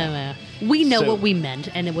 Yeah. We know what we meant,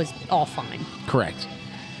 and it was all fine. Correct.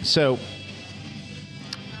 So,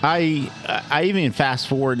 I even fast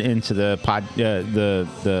forward into the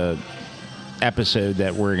the episode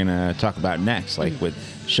that we're gonna talk about next, like with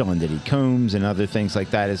Sean Diddy Combs and other things like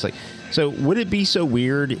that. It's like, so would it be so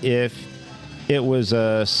weird if it was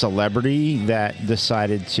a celebrity that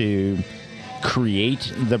decided to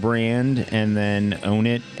create the brand and then own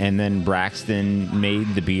it, and then Braxton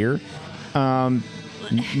made the beer? No,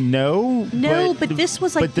 but this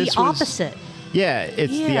was like the opposite. Yeah,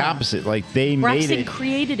 it's the opposite. Like they Braxton made it.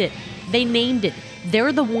 created it. They named it.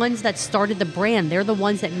 They're the ones that started the brand. They're the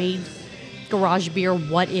ones that made Garage Beer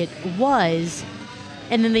what it was.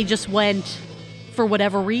 And then they just went, for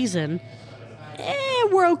whatever reason,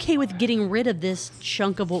 we're okay with getting rid of this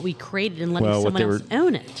chunk of what we created and letting someone else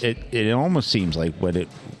own it. It almost seems like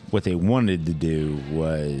what they wanted to do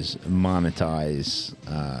was monetize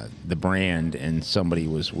the brand, and somebody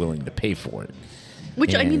was willing to pay for it.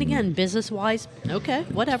 Which, I mean, again, business-wise, okay,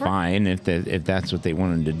 whatever. Fine, if that's what they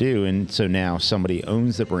wanted to do. And so now somebody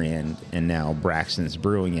owns the brand, and now Braxton's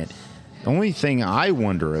brewing it. The only thing I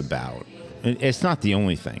wonder about, it's not the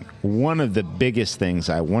only thing. One of the biggest things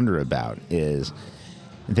I wonder about is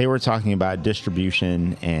they were talking about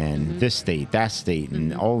distribution and this state, that state,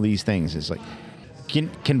 and all these things. It's like,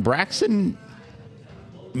 can Braxton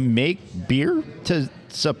make beer to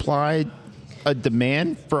supply a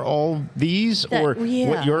demand for all these, or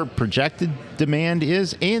what your projected demand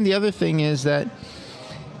is? And the other thing is that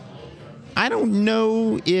I don't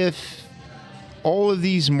know if all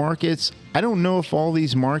these markets,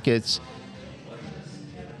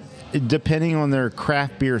 depending on their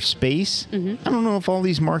craft beer space, I don't know if all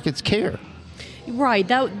these markets care. Right.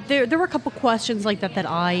 There were a couple questions like that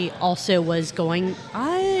I also was going,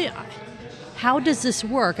 how does this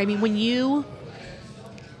work? I mean,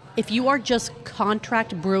 if you are just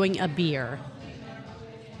contract brewing a beer,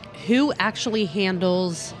 who actually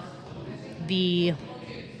handles the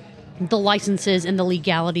licenses and the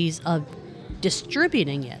legalities of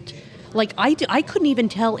distributing it? Like, I couldn't even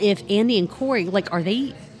tell if Andy and Corey, like, are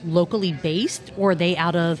they locally based, or are they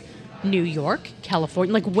out of New York,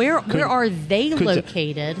 California? Like, where are they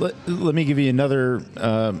located? Let me give you another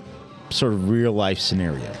sort of real life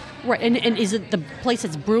scenario. Right, and is it the place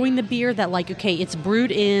that's brewing the beer that, like, okay, it's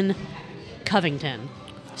brewed in Covington,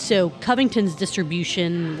 so Covington's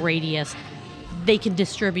distribution radius, they can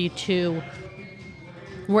distribute to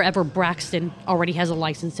wherever Braxton already has a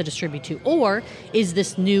license to distribute to? Or is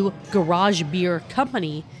this new Garage Beer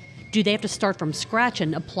company, do they have to start from scratch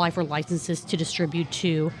and apply for licenses to distribute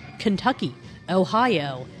to Kentucky,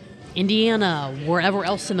 Ohio, Indiana, wherever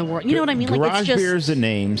else in the world? You know what I mean? Garage Beer as a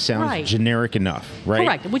name sounds generic enough, right?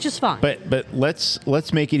 Correct, which is fine. But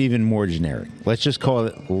let's make it even more generic. Let's just call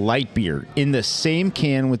it light beer in the same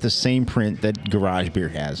can with the same print that Garage Beer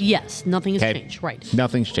has. Yes, nothing has changed, right.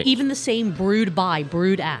 Nothing's changed. Even the same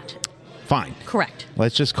brewed at. Fine. Correct.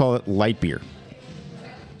 Let's just call it light beer.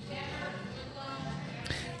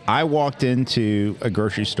 I walked into a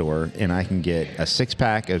grocery store and I can get a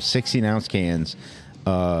 6-pack of 16-ounce cans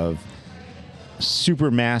of super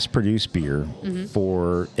mass-produced beer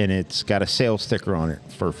and it's got a sales sticker on it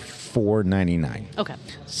for $4.99. Okay.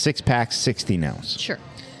 6-pack, 16-ounce. Sure.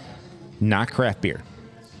 Not craft beer.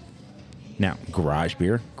 Now, Garage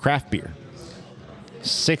Beer, craft beer.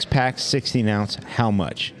 6-pack, 16-ounce, how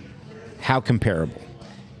much? How comparable?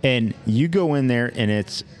 And you go in there and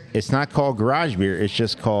it's not called Garage Beer, it's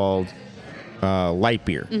just called light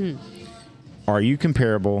beer. Are you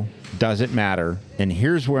comparable? Does it matter? And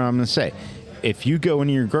here's where I'm going to say. If you go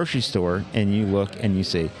into your grocery store and you look and you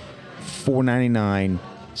say $4.99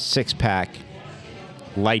 6-pack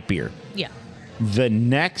light beer. Yeah. The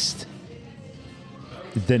next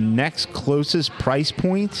closest price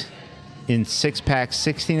point in 6-pack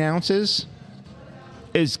 16 ounces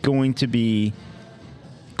is going to be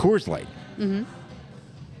Coors Light.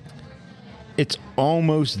 It's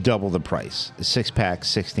almost double the price, a 6-pack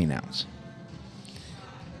 16 ounce.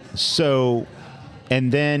 So,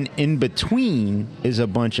 and then in between is a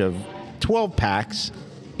bunch of 12 packs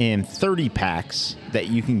and 30 packs that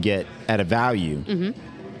you can get at a value.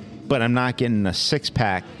 but I'm not getting a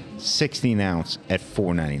 6-pack, 16-ounce at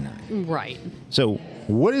 $4.99. Right. So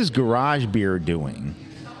what is Garage Beer doing?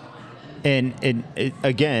 And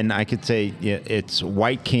again, I could say it's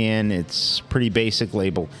white can, it's pretty basic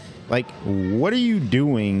label. Like, what are you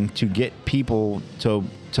doing to get people to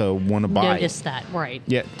want to buy Notice it? that, right.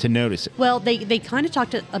 Yeah, to notice it. Well, they kind of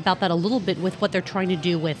talked about that a little bit with what they're trying to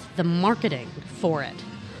do with the marketing for it.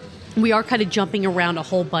 We are kind of jumping around a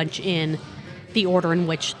whole bunch in the order in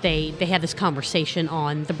which they had this conversation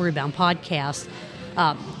on the Brewbound podcast,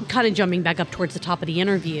 kind of jumping back up towards the top of the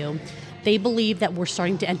interview. They believe that we're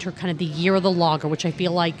starting to enter kind of the year of the lager, which I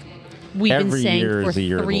feel like we've been Every saying year for is the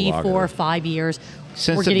year of the 3, lager. 4, 5 years.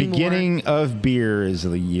 Since We're the getting beginning of beer is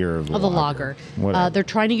the year of the lager. Whatever. They're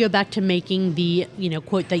trying to go back to making the,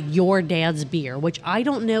 quote, the your dad's beer, which I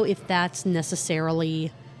don't know if that's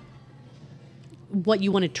necessarily what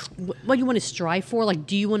you want to strive for. Like,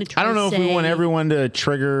 do you want to try? I don't know to if we say, want everyone to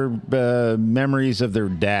trigger memories of their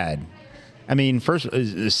dad. I mean, first,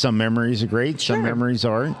 some memories are great, some Sure. memories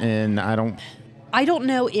aren't, and I don't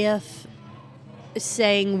know if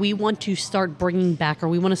saying we want to start bringing back or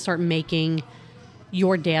we want to start making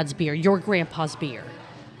your dad's beer, your grandpa's beer.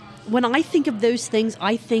 When I think of those things,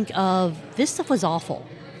 I think of this stuff was awful.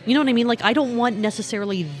 You know what I mean? Like, I don't want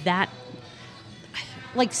necessarily that.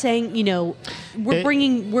 Like saying, we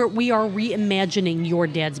are reimagining your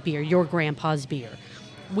dad's beer, your grandpa's beer.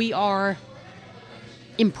 We are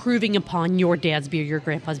improving upon your dad's beer, your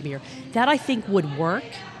grandpa's beer. That I think would work,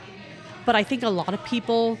 but I think a lot of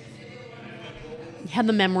people have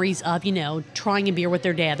the memories of, trying a beer with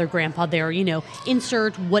their dad, their grandpa, their,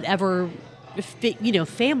 insert whatever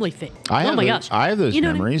family fit. Oh my gosh. I have those You know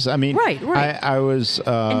what I mean? memories. I mean, Right. I was.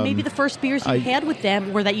 And maybe the first beers you had with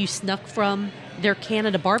them were that you snuck from their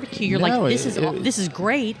Canada barbecue. You're No, like, this is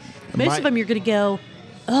great. Most of them you're going to go,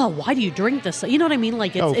 oh, why do you drink this? You know what I mean?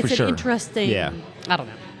 Like, it's for an sure. interesting. Yeah. I don't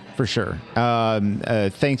know. For sure.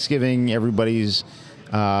 Thanksgiving, everybody's.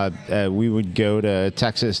 We would go to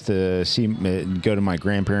Texas to go to my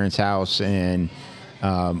grandparents' house, and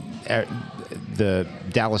the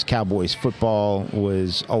Dallas Cowboys football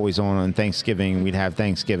was always on Thanksgiving. We'd have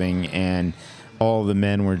Thanksgiving, and all the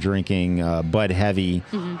men were drinking Bud Heavy,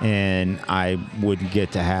 and I would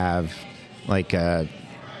get to have like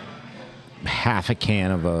half a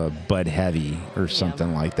can of a Bud Heavy or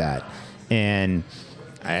something like that, and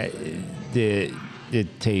it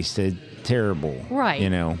tasted terrible, Right.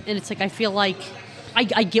 And it's like, I feel like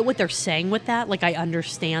I get what they're saying with that. Like, I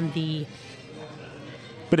understand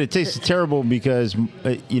but it tasted terrible because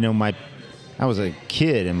I was a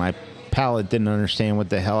kid and my palate didn't understand what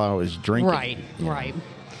the hell I was drinking. Right, right.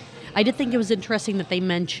 I did think it was interesting that they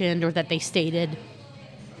mentioned, or that they stated,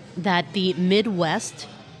 that the Midwest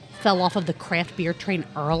fell off of the craft beer train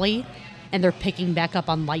early, and they're picking back up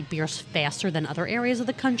on light beers faster than other areas of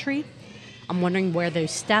the country. I'm wondering where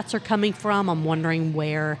those stats are coming from. I'm wondering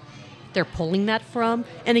where they're pulling that from.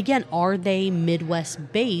 And again, are they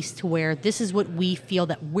Midwest-based to where this is what we feel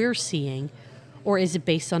that we're seeing, or is it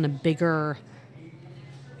based on a bigger,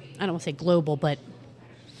 I don't want to say global, but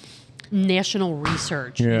national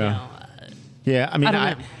research? Yeah. Yeah, I mean,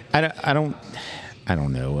 I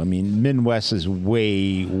don't know. I mean, Midwest is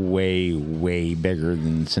way, way, way bigger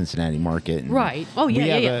than Cincinnati market. And Right. Oh,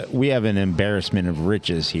 yeah, we have an embarrassment of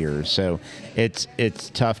riches here, so it's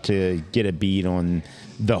tough to get a beat on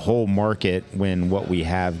the whole market when what we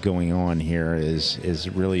have going on here is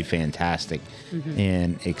really fantastic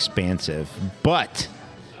and expansive. But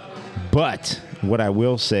what I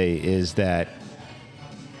will say is that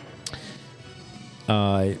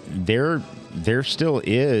there still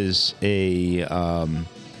is a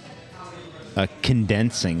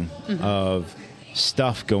condensing of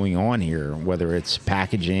stuff going on here, whether it's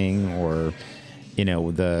packaging or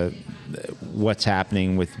what's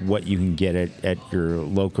happening with what you can get at your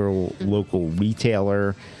local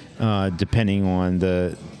retailer, depending on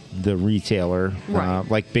the retailer, Right.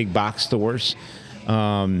 like big box stores.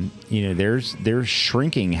 There's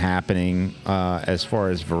shrinking happening as far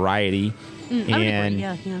as variety, I would agree,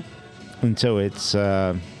 yeah. and so it's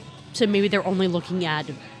So maybe they're only looking at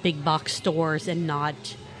big box stores and not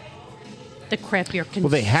the craft beer consumer.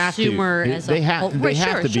 well, they have to. As They a have. whole. They Right,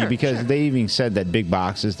 have to be sure, because sure. they even said that big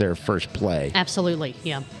box is their first play. Absolutely,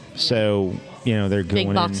 yeah. So they're going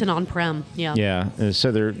Big box in, and on-prem, yeah. Yeah,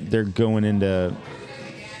 so they're going into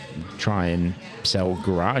try and sell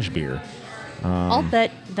garage beer. I'll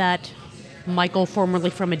bet that Michael, formerly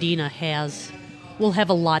from Medina, will have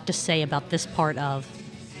a lot to say about this part of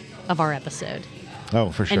our episode.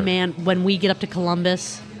 Oh, for sure. And man, when we get up to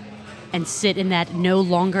Columbus, and sit in that no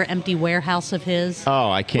longer empty warehouse of his.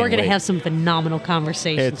 Oh, I can't We're going to wait. have some phenomenal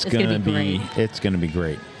conversations. It's gonna be great. it's gonna be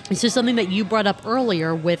great. It's just something that you brought up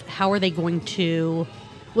earlier with how are they going to,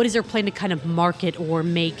 what is their plan to kind of market or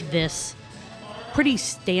make this pretty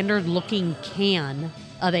standard looking can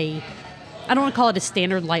of a, I don't want to call it a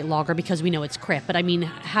standard light lager because we know it's craft, but I mean,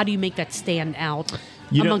 how do you make that stand out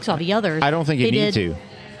amongst all the others? I don't think you need to.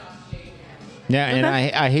 Yeah, and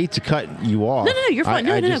I hate to cut you off. No, you're fine.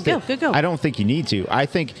 No, go. I don't think you need to. I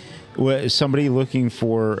think somebody looking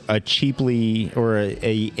for a cheaply or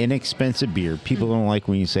a inexpensive beer, people don't like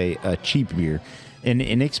when you say a cheap beer. An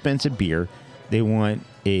inexpensive beer, they want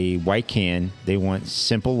a white can, they want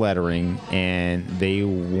simple lettering, and they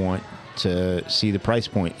want to see the price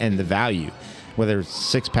point and the value. Whether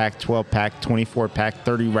it's 6-pack, 12-pack, 24-pack,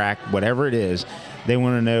 30-rack, whatever it is, they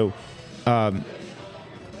want to know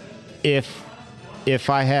if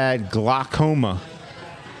I had glaucoma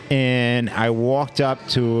and I walked up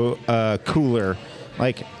to a cooler,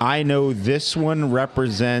 like, I know this one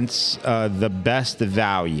represents the best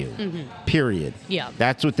value, period. Yeah.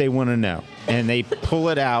 That's what they want to know. And they pull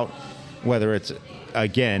it out, whether it's,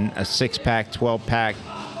 again, a 6-pack, 12-pack,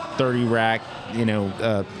 30-rack,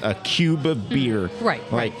 a cube of beer. Right.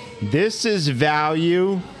 Like, this is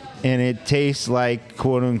value, and it tastes like,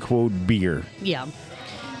 quote-unquote, beer. Yeah.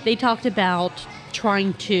 They talked about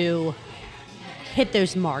trying to hit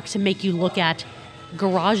those marks and make you look at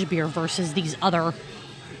garage beer versus these other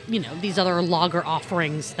lager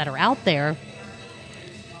offerings that are out there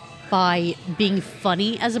by being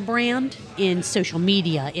funny as a brand in social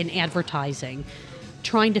media, in advertising,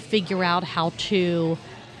 trying to figure out how to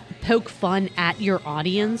poke fun at your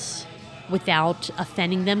audience without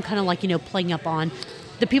offending them, kind of like, playing up on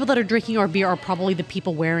the people that are drinking our beer are probably the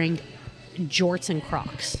people wearing jorts and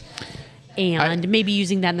Crocs. And maybe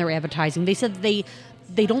using that in their advertising. They said they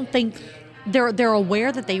don't think they're aware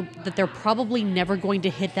that they're probably never going to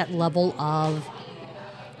hit that level of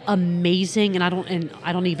amazing, and I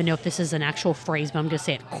don't even know if this is an actual phrase, but I'm going to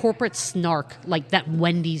say it, corporate snark like that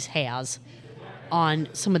Wendy's has on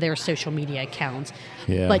some of their social media accounts.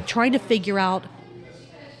 Yeah. But trying to figure out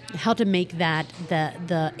how to make that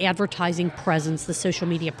the advertising presence, the social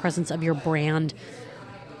media presence of your brand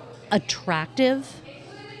attractive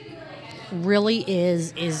really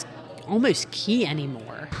is almost key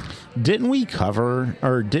anymore. Didn't we touch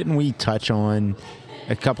on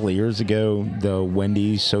a couple of years ago the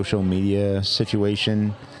Wendy's social media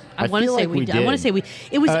situation? I want to say we did. I want to say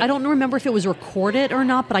it was. I don't remember if it was recorded or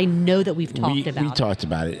not, but I know that we've talked about it. We talked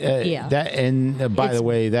about it. Yeah. That, and by the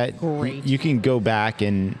way, that great. You can go back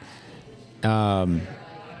and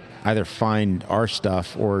either find our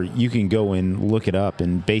stuff or you can go and look it up.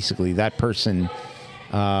 And basically, that person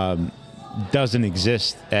doesn't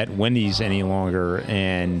exist at Wendy's any longer,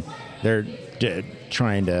 and they're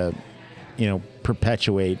trying to,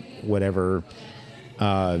 perpetuate whatever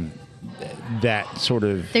that sort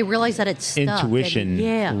of they realize that it's stuck, intuition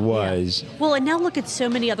was. Yeah. Well, and now look at so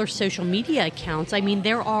many other social media accounts. I mean,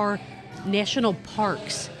 there are national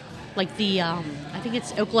parks, like the I think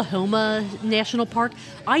it's Oklahoma National Park.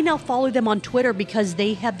 I now follow them on Twitter because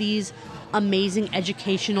they have these amazing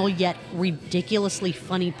educational yet ridiculously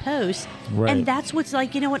funny posts. Right. And that's what's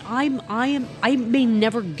like, you know what, I may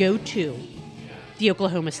never go to the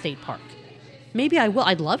Oklahoma State Park. Maybe I will.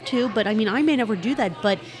 I'd love to, but I mean, I may never do that.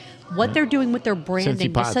 But what they're doing with their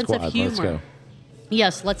branding, the sense of humor. Let's go.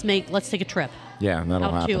 Yes, let's take a trip. Yeah,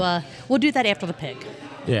 that'll happen. We'll do that after the pig.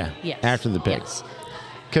 Yeah. Yes. After the pick. Yes.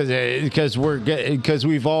 Because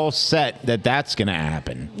we've all set that's going to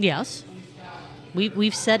happen. Yes.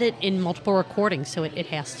 We've said it in multiple recordings, so it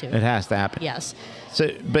has to. It has to happen. Yes. So,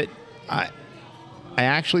 but I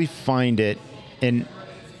actually find it, and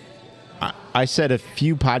I said a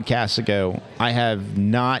few podcasts ago, I have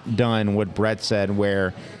not done what Brett said,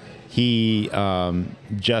 where he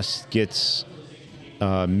just gets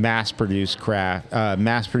mass-produced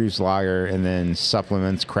lager, and then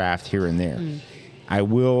supplements craft here and there. I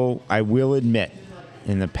will admit,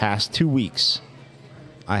 in the past 2 weeks,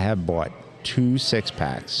 I have bought 2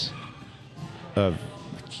 6-packs of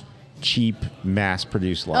cheap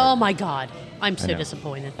mass-produced lager. Oh my God, I'm so know.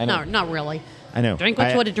 disappointed. I know. No, not really. I know. Drink what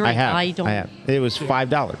you want to drink. I don't. have. It was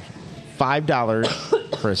 $5. $5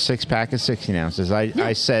 for a 6-pack of 16 ounces.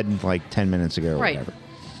 I said like 10 minutes ago or Right. whatever.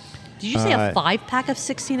 Did you say a 5-pack of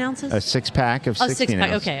 16 ounces? A 6-pack of 16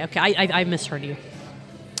 6-pack. ounces. Okay. I misheard you.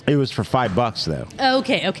 It was for $5 though.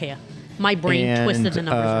 Okay. My brain twisted the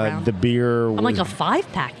numbers around. The beer was... I'm like, a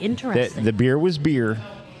 5-pack? Interesting. The beer was beer,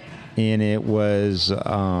 and it was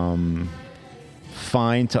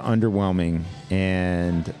fine to underwhelming,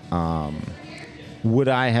 and Would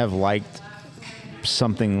I have liked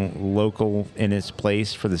something local in its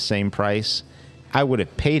place for the same price? I would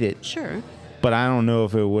have paid it. Sure. But I don't know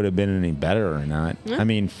if it would have been any better or not. Yeah. I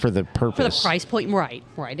mean, for the purpose. For the price point,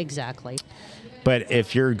 right, exactly. But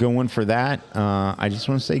if you're going for that, I just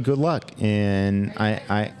want to say good luck, and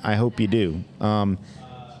I hope you do.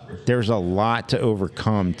 There's a lot to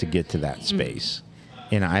overcome to get to that space,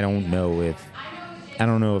 and I don't know if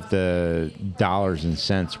the dollars and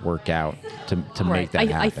cents work out to make that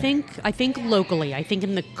happen. I think locally, I think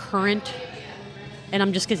in the current, and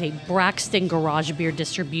I'm just going to say Braxton Garage Beer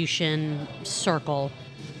distribution circle,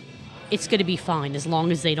 it's going to be fine as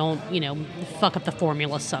long as they don't, fuck up the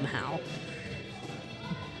formula somehow.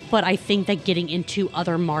 But I think that getting into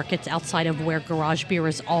other markets outside of where Garage Beer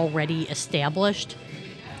is already established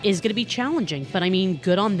is going to be challenging. But I mean,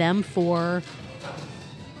 good on them for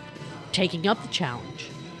taking up the challenge.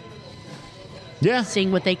 Yeah.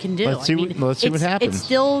 Seeing what they can do. Let's see what happens. It's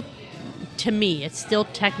still, to me, it's still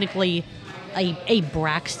technically a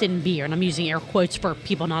Braxton beer, and I'm using air quotes for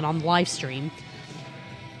people not on the live stream.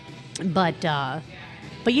 But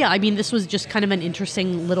yeah, I mean, this was just kind of an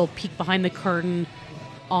interesting little peek behind the curtain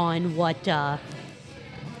on what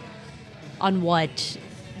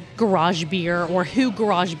Garage Beer, or who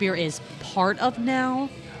Garage Beer is part of now,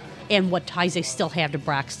 and what ties they still have to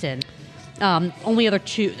Braxton. The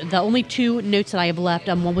only two notes that I have left,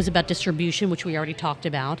 one was about distribution, which we already talked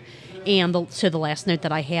about, and so the last note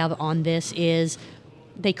that I have on this is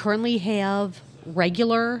they currently have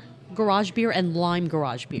regular Garage Beer and lime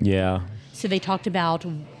Garage Beer. Yeah. So they talked about,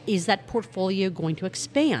 is that portfolio going to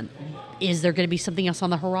expand? Is there going to be something else on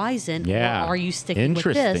the horizon? Yeah. Or are you sticking with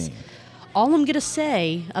this? All I'm going to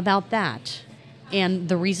say about that, and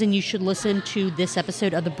the reason you should listen to this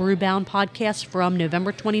episode of the Brewbound podcast from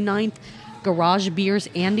November 29th, Garage Beer's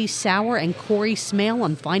Andy Sauer and Corey Smale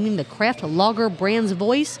on finding the craft lager brand's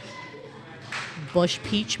voice, Bush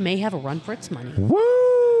Peach may have a run for its money.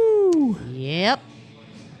 Woo! Yep.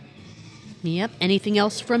 Anything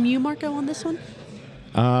else from you, Marco, on this one?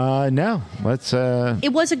 No. Let's.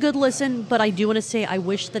 It was a good listen, but I do want to say I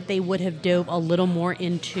wish that they would have dove a little more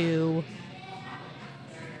into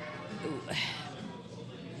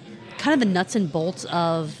kind of the nuts and bolts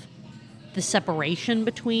of the separation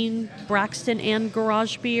between Braxton and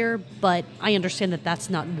Garage Beer, but I understand that that's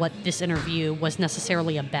not what this interview was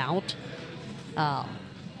necessarily about.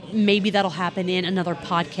 Maybe that'll happen in another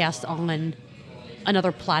podcast on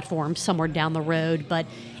another platform somewhere down the road, but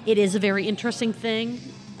it is a very interesting thing.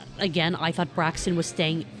 Again, I thought Braxton was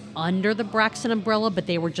staying under the Braxton umbrella, but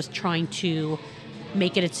they were just trying to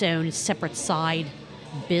make it its own separate side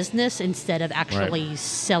business instead of actually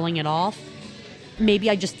selling it off. Maybe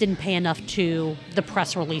I just didn't pay enough to the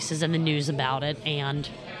press releases and the news about it, and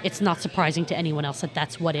it's not surprising to anyone else that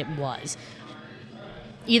that's what it was.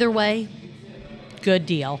 Either way, good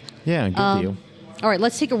deal. Yeah, good deal. All right,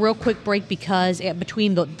 let's take a real quick break because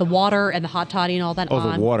between the water and the hot toddy and all that.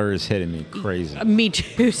 The water is hitting me crazy. Me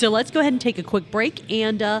too. So let's go ahead and take a quick break,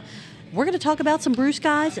 and we're going to talk about some Brew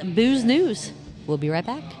Skies booze news. We'll be right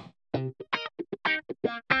back.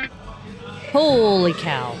 Holy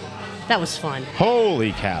cow. That was fun.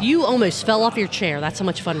 Holy cow. You almost fell off your chair. That's how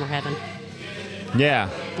much fun we're having. Yeah.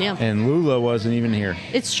 Yeah. And Lula wasn't even here.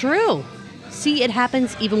 It's true. See, it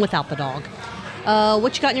happens even without the dog.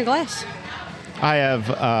 What you got in your glass? I have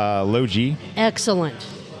Low G. Excellent.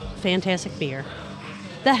 Fantastic beer.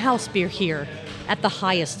 The house beer here at the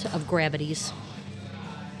highest of gravities.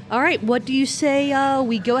 All right, what do you say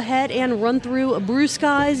we go ahead and run through Brew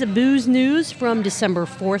Skies booze news from December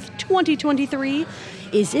 4th, 2023.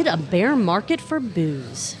 Is it a bear market for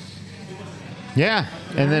booze? Yeah,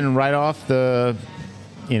 and then right off the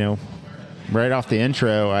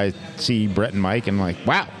intro, I see Brett and Mike, and I'm like,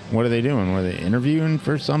 wow, what are they doing? Were they interviewing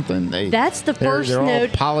for something? That's the first they're note.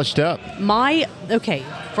 All polished up.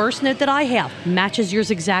 First note that I have matches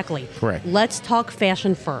yours exactly. Correct. Let's talk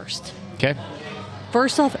fashion first. Okay.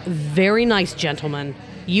 First off, very nice gentleman.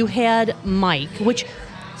 You had Mike, which,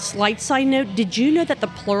 slight side note, did you know that the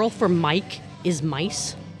plural for Mike is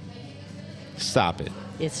mice? Stop it.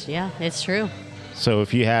 It's true. So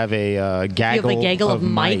if you have a gaggle, of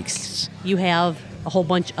mics, you have a whole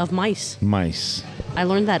bunch of mice. Mice. I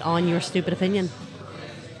learned that on Your Stupid Opinion.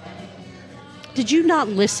 Did you not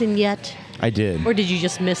listen yet? I did. Or did you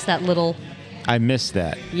just miss that little... I missed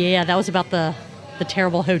that. Yeah, that was about the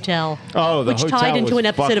terrible hotel. Oh, the which hotel tied into was an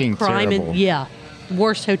episode of Crime terrible.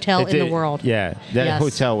 Worst hotel in the world. Yeah, that Yes.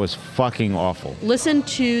 hotel was fucking awful. Listen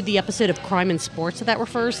to the episode of Crime and Sports that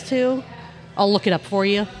refers to. I'll look it up for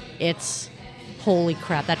you. It's holy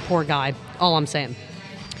crap, that poor guy. All I'm saying.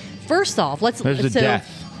 First off, There's a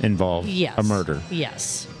death. involved. Yes. A murder.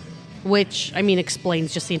 Yes. Which, I mean,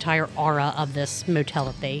 explains just the entire aura of this motel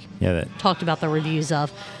that they talked about the reviews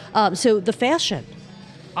of. So the fashion.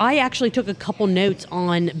 I actually took a couple notes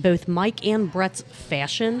on both Mike and Brett's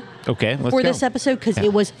fashion for this episode because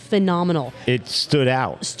it was phenomenal. It stood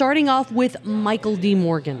out. Starting off with Michael D.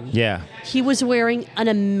 Morgan. Yeah. He was wearing an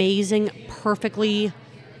amazing, perfectly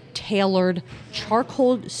tailored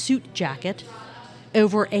charcoal suit jacket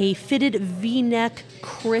over a fitted V-neck,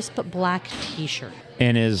 crisp black T-shirt.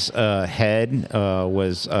 And his head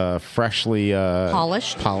was freshly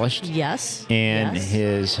polished. Yes. And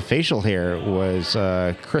his facial hair was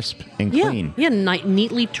crisp and clean. Yeah,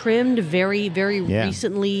 neatly trimmed, very, very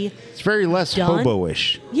recently. It's very less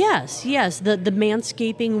hobo-ish. Yes. The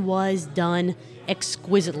manscaping was done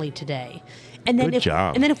exquisitely today. And then Good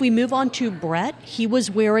job. And then if we move on to Brett, he was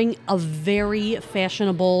wearing a very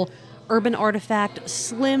fashionable Urban Artifact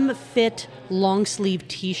slim fit long sleeve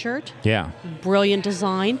T-shirt. Yeah. Brilliant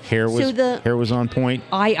design. Hair was on point.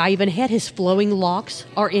 I even had his flowing locks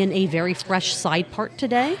are in a very fresh side part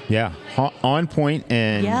today. Yeah, on point,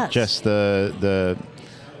 and just the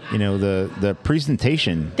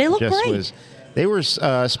presentation. They look just great. They were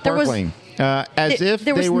sparkling, as if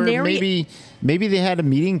they were maybe they had a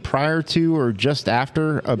meeting prior to or just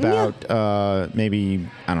after about maybe,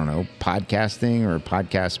 I don't know, podcasting or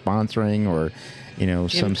podcast sponsoring or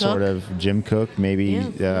some sort of Jim Cook, maybe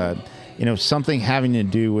something having to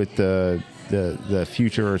do with the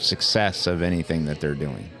future or success of anything that they're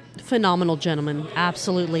doing. Phenomenal gentlemen,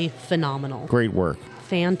 absolutely phenomenal. Great work.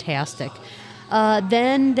 Fantastic.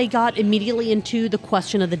 Then they got immediately into the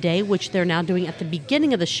question of the day, which they're now doing at the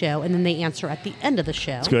beginning of the show, and then they answer at the end of the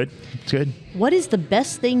show. It's good. What is the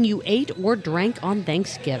best thing you ate or drank on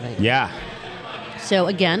Thanksgiving? Yeah. So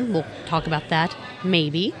again, we'll talk about that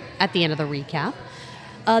maybe at the end of the recap.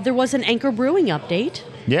 There was an Anchor Brewing update.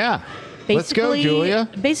 Yeah. Let's go, Julia.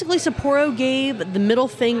 Basically, Sapporo gave the middle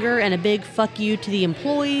finger and a big fuck you to the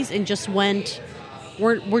employees and just went,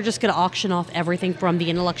 we're just going to auction off everything from the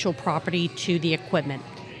intellectual property to the equipment.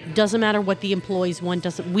 Doesn't matter what the employees want.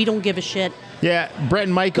 We don't give a shit. Yeah, Brett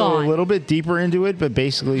and Mike go a little bit deeper into it, but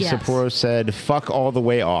basically Sapporo said, fuck all the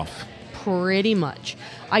way off. Pretty much.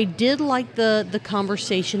 I did like the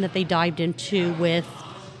conversation that they dived into with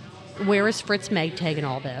where is Fritz Maytag and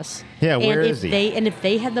all this. Yeah, where is he? And if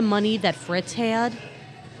they had the money that Fritz had,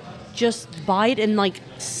 just buy it and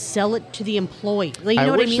sell it to the employee. You know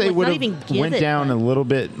what I mean? They would not even have give went down a little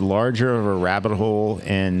bit larger of a rabbit hole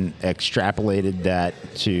and extrapolated that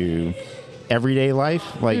to everyday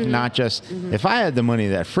life. Not just if I had the money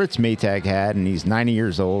that Fritz Maytag had and he's 90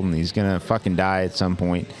 years old and he's gonna fucking die at some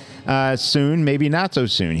point. Soon, maybe not so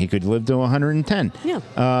soon. He could live to 110. Yeah.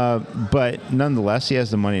 But nonetheless, he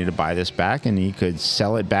has the money to buy this back, and he could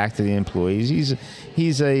sell it back to the employees.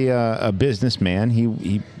 He's a businessman.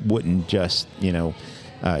 He wouldn't just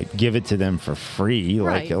give it to them for free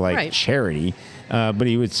like charity. But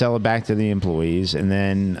he would sell it back to the employees, and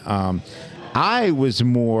then I was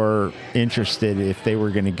more interested if they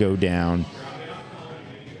were going to go down.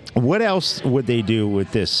 What else would they do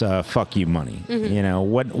with this fuck you money?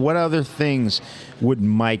 What other things would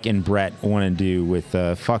Mike and Brett want to do with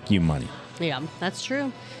fuck you money? Yeah, that's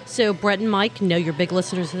true. So Brett and Mike, know you're big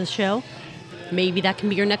listeners of the show. Maybe that can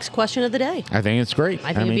be your next question of the day. I think it's great.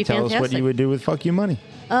 I think it'd be tell fantastic. us what you would do with fuck you money.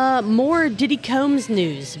 More Diddy Combs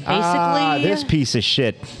news. Basically, this piece of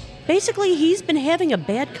shit. Basically, he's been having a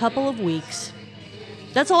bad couple of weeks.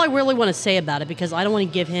 That's all I really want to say about it because I don't want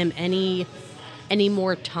to give him any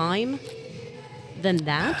more time than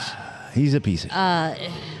that. He's a piece of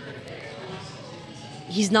shit.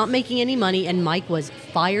 He's not making any money, and Mike was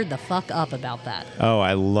fired the fuck up about that. Oh,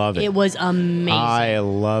 I love it. It was amazing. I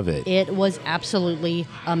love it. It was absolutely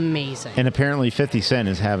amazing. And apparently 50 Cent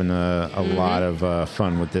is having a lot of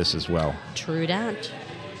fun with this as well. True that.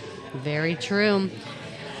 Very true.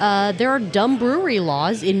 There are dumb brewery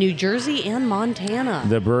laws in New Jersey and Montana.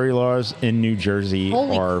 The brewery laws in New Jersey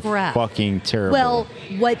are fucking terrible. Well,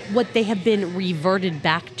 what they have been reverted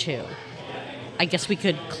back to. I guess we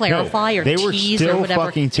could clarify or tease or whatever.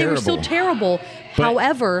 Fucking terrible. They were still terrible.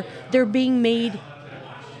 However, they're being made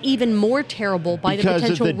even more terrible by the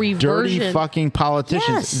potential of the reversion. Dirty fucking politicians.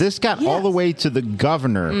 Yes. This got all the way to the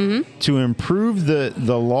governor to improve the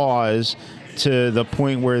laws to the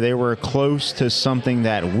point where they were close to something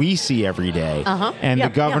that we see every day. And the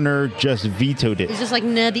governor just vetoed it. It's just like,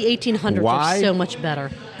 nah, the 1800s are so much better.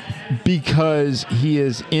 Because he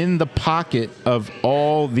is in the pocket of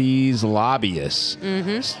all these lobbyists.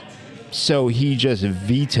 So he just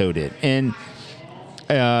vetoed it. And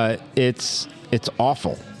it's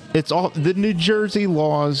awful. It's all the New Jersey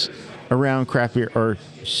laws around craft beer are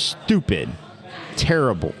stupid,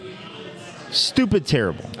 terrible, stupid,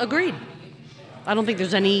 terrible, Agreed. I don't think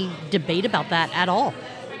there's any debate about that at all.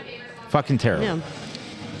 fucking terrible.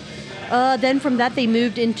 Yeah. Then from that, they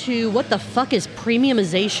moved into what the fuck is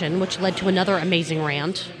premiumization, which led to another amazing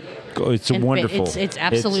rant. It's And wonderful. it's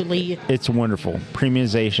absolutely- it's wonderful.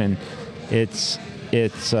 Premiumization. It's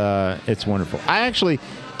wonderful.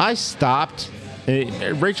 I stopped.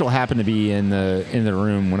 Rachel happened to be in the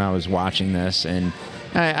room when I was watching this, and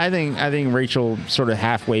I think Rachel sort of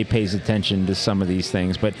halfway pays attention to some of these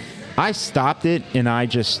things, but I stopped it and I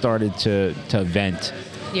just started to vent.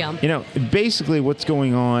 Yeah. You know, basically what's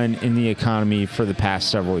going on in the economy for the past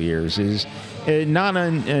several years is not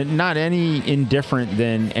any indifferent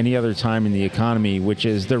than any other time in the economy, which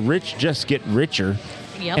is the rich just get richer,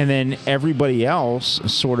 Yep. and then everybody else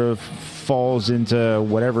sort of falls into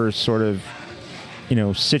whatever sort of, you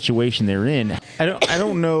know, situation they're in. I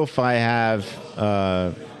don't know if I have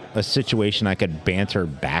a situation I could banter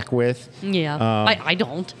back with. Yeah. I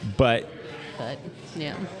don't. But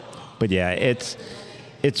Yeah.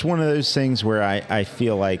 it's one of those things where I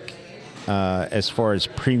feel like as far as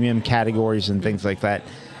premium categories and things like that,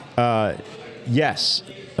 yes,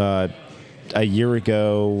 a year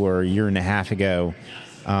ago or a year and a half ago,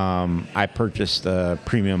 I purchased a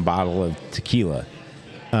premium bottle of tequila.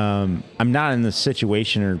 I'm not in the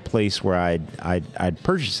situation or place where I'd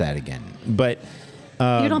purchase that again, but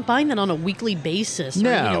You're not buying that on a weekly basis, or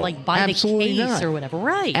no, like buy the absolutely case not. or whatever.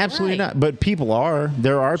 Right. absolutely right. not. But people are.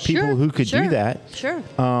 There are people Sure, who could sure, do that. Sure.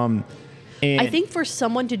 And I think for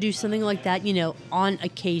someone to do something like that, you know, on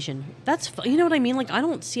occasion, that's you know what I mean. Like I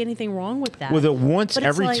don't see anything wrong with that. with it once But it's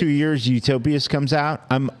every like- 2 years Utopias comes out,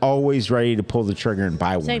 I'm always ready to pull the trigger and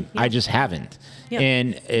buy one. Same, yeah. I just haven't. Yeah.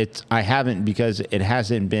 And I haven't because it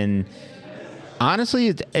hasn't been. Honestly,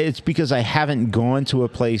 it's because I haven't gone to a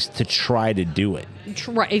place to try to do it.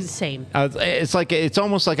 Same. It's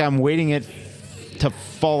almost like I'm waiting it to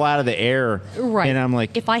fall out of the air. Right. And I'm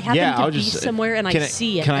like, If I happen yeah, to I'll be just, somewhere and I can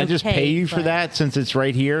see it, can I just okay, pay you for but- that since it's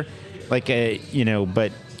right here? Like, you know,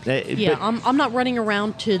 but. Yeah, I'm not running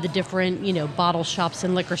around to the different, you know, bottle shops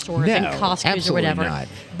and liquor stores and No, Costco's or absolutely whatever. not.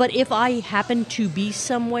 But if I happen to be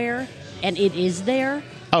somewhere and it is there,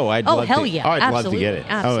 I'd oh love hell to, yeah, I'd absolutely, love to get it.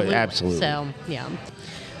 absolutely. Oh, absolutely. So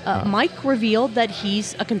yeah, Mike revealed that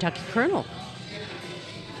he's a Kentucky Colonel.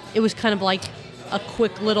 It was kind of like a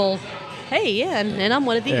quick little, hey, yeah, and I'm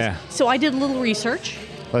one of these. Yeah. So I did a little research.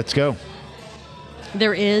 Let's go.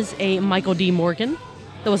 There is a Michael D. Morgan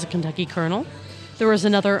that was a Kentucky Colonel. There was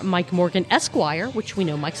another Mike Morgan Esquire, which we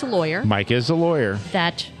know Mike's a lawyer, Mike is a lawyer.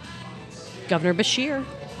 that Governor Bashir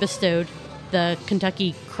bestowed the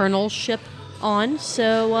Kentucky colonelship on.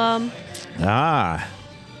 So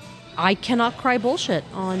I cannot cry bullshit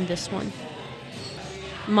on this one.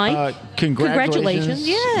 Mike, Congratulations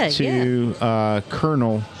Yeah, to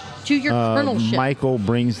Colonel to your colonelship. Michael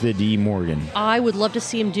brings the D. Morgan. I would love to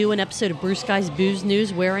see him do an episode of Blue Sky's Booze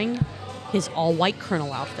News wearing his all-white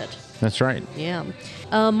colonel outfit. That's right. Yeah.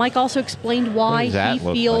 Mike also explained why does that he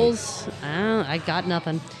look feels. I got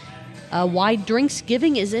nothing. Why drinks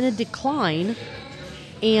giving is in a decline,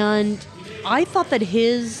 and I thought that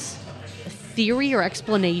his theory or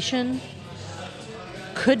explanation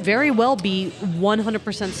could very well be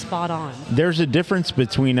 100% spot on. There's a difference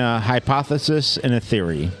between a hypothesis and a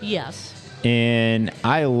theory. Yes. And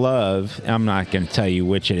I'm not going to tell you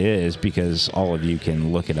which it is because all of you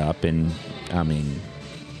can look it up. And I mean,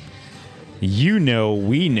 we know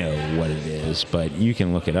what it is, but you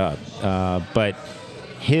can look it up. But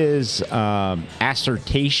his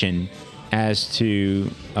assertion as to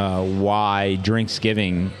why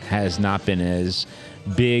Drinksgiving has not been as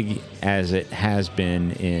big as it has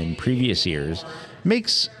been in previous years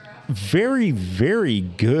makes very, very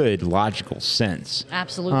good logical sense.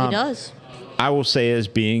 Absolutely does. I will say, as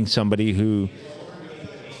being somebody who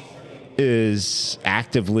is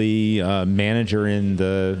actively a manager in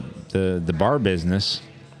the bar business,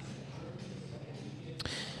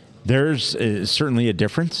 there's certainly a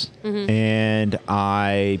difference. And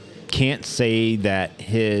I can't say that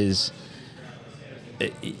his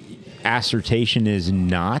assertion is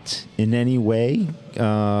not in any way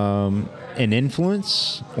an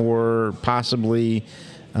influence or possibly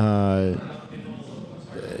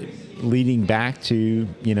leading back to,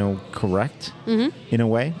 correct in a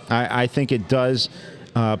way. I think it does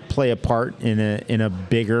play a part in a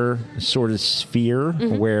bigger sort of sphere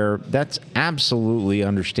where that's absolutely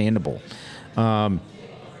understandable.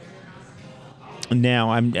 Now,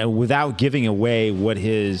 I'm without giving away what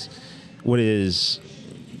his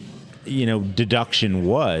deduction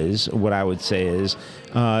was. What I would say is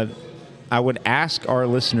I would ask our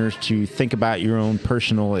listeners to think about your own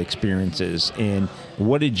personal experiences and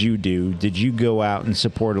what did you do? Did you go out and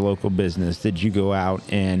support a local business? Did you go out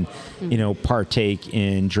and, partake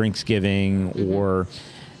in drinksgiving or,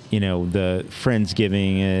 the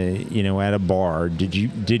Friendsgiving, at a bar? Did you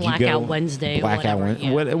go Blackout Wednesday, Blackout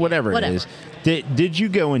whatever it is? Did you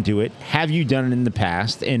go and do it? Have you done it in the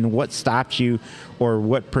past? And what stopped you, or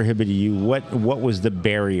what prohibited you? What was the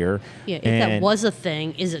barrier? Yeah, if that was a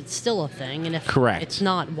thing, is it still a thing? And if correct. It's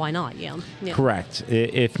not, why not? Yeah. Correct.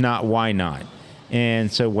 If not, why not?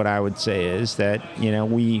 And so what I would say is that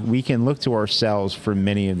we can look to ourselves for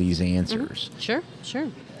many of these answers. Sure.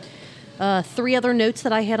 3 other notes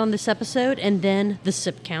that I had on this episode, and then the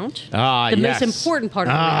sip count. The most important part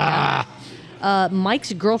of the recap.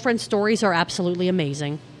 Mike's girlfriend stories are absolutely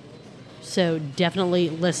amazing. So definitely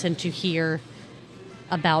listen to hear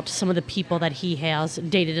about some of the people that he has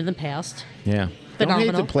dated in the past. Yeah. Phenomenal.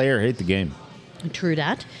 Don't hate the player, hate the game. True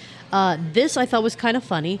that. This I thought was kind of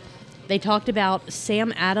funny. They talked about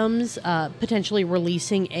Sam Adams potentially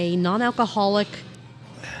releasing a non-alcoholic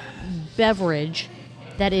beverage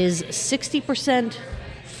that is 60%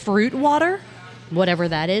 fruit water, whatever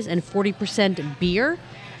that is, and 40% beer.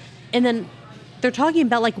 And then they're talking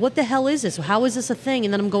about, like, what the hell is this? How is this a thing?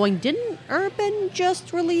 And then I'm going, didn't Urban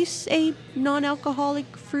just release a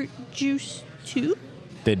non-alcoholic fruit juice too?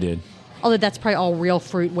 They did. Although that's probably all real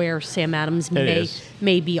fruit, where Sam Adams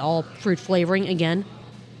may be all fruit flavoring again.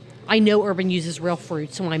 I know Urban uses real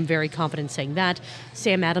fruit, so I'm very confident saying that.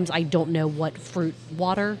 Sam Adams, I don't know what fruit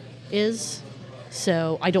water is,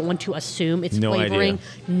 so I don't want to assume it's flavoring. Idea.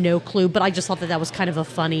 No clue, but I just thought that was kind of a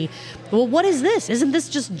funny, well, what is this? Isn't this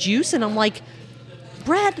just juice? And I'm like,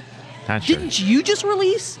 Brad, didn't you just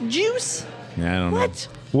release juice? Yeah, I don't know. What?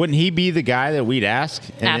 Wouldn't he be the guy that we'd ask?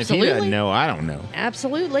 And Absolutely. if he doesn't know, I don't know.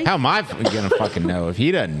 Absolutely. How am I going to fucking know if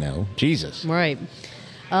he doesn't know? Jesus. Right.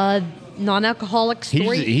 Non-alcoholic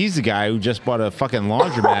story. He's the guy who just bought a fucking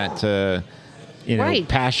laundromat to,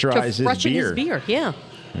 pasteurize to freshen his beer. His beer. Yeah.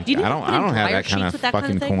 I don't have that kind of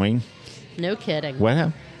fucking coin. No kidding.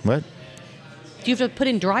 What? Do you have to put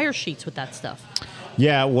in dryer sheets with that stuff?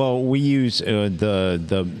 Yeah, well, we use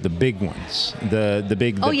the big ones, the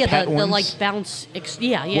big pet ones. The like bounce.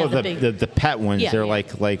 Well, the pet ones, they're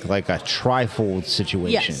like a trifold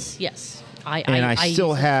situation. Yes. I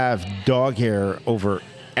still have dog hair over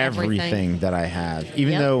everything that I have,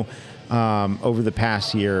 even though over the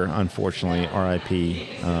past year, unfortunately, R.I.P.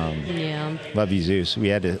 Love you, Zeus. We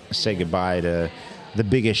had to say goodbye to the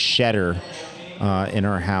biggest shedder in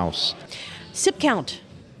our house. Sip count.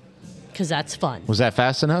 Because that's fun. Was that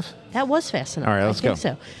fast enough? That was fast enough. All right, let's go.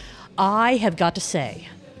 So, I have got to say,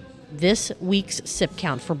 this week's sip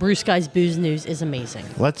count for Bruce Guy's Booze News is amazing.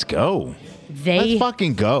 Let's go. Let's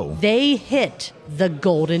fucking go. They hit the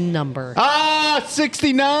golden number.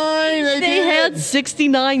 69. They had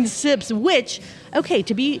 69 sips, which, okay,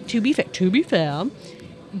 to be fair,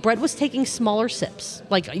 Brett was taking smaller sips.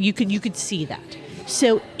 Like you could see that.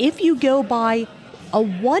 So if you go by a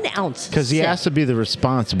 1 ounce because he has to be the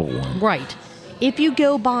responsible one. Right. If you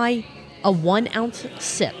go by a 1 ounce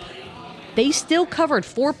sip, they still covered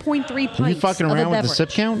 4.3 pints. Are you fucking around with the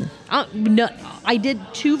sip count? No, I did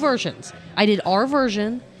 2 versions. I did our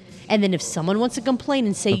version, and then if someone wants to complain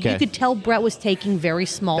and say you could tell Brett was taking very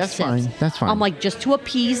small sips. That's fine. I'm like, just to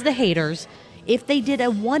appease the haters, if they did a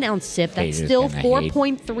 1 ounce sip, that's still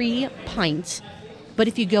 4.3 pints. But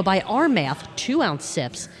if you go by our math, 2 ounce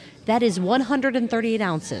sips, that is 138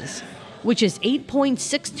 ounces, which is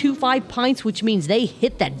 8.625 pints, which means they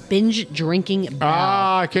hit that binge drinking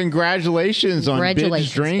bell. Congratulations on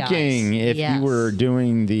binge drinking. Guys. If you were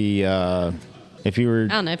doing the, I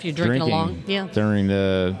don't know if you're drinking along, during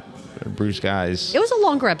the Bruce Guys. It was a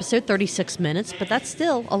longer episode, 36 minutes, but that's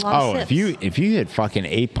still a lot of sips. if you hit fucking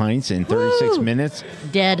 8 pints in 36 minutes,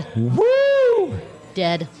 dead. Woo!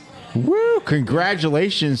 Dead. Woo!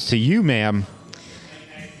 Congratulations to you, ma'am.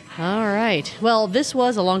 All right. Well, this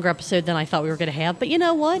was a longer episode than I thought we were going to have, but you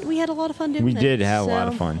know what? We had a lot of fun doing it. We did have a lot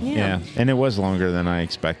of fun. Yeah. And it was longer than I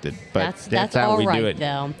expected, but that's how we do it.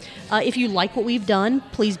 Though. If you like what we've done,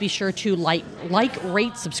 please be sure to like,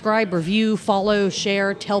 rate, subscribe, review, follow,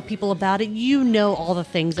 share, tell people about it. You know all the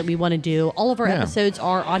things that we want to do. All of our episodes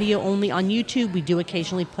are audio only on YouTube. We do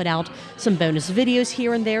occasionally put out some bonus videos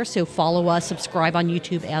here and there, so follow us, subscribe on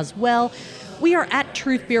YouTube as well. We are at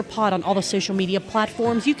Truth Beer Pod on all the social media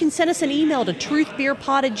platforms. You can send us an email to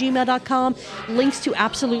truthbeerpod@gmail.com. Links to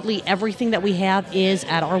absolutely everything that we have is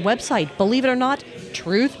at our website. Believe it or not,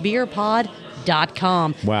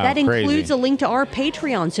 truthbeerpod.com. Wow, that includes crazy. a link to our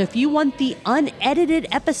Patreon. So if you want the unedited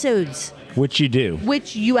episodes Which you do.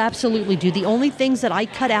 Which you absolutely do. The only things that I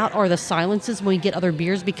cut out are the silences when we get other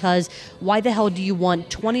beers, because why the hell do you want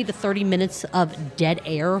 20 to 30 minutes of dead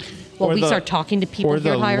air while we start talking to people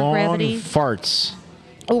here at Higher Gravity? Farts.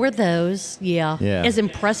 Or those, yeah. Yeah. As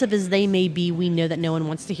impressive as they may be, we know that no one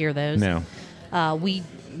wants to hear those. No.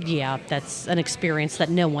 That's an experience that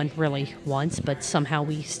no one really wants, but somehow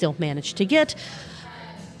we still manage to get.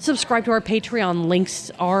 Subscribe to our Patreon. Links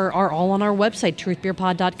are all on our website,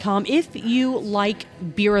 truthbeerpod.com. If you like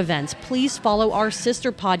beer events, please follow our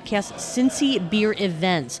sister podcast, Cincy Beer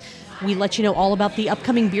Events. We let you know all about the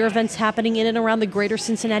upcoming beer events happening in and around the greater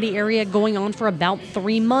Cincinnati area, going on for about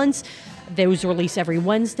 3 months. Those release every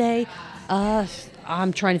Wednesday.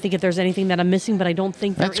 I'm trying to think if there's anything that I'm missing, but I don't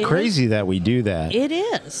think there is. That's crazy that we do that. It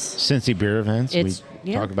is. Cincy Beer Events.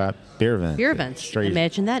 We talk about beer events. Beer events.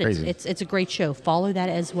 Imagine that. It's a great show. Follow that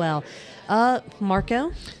as well.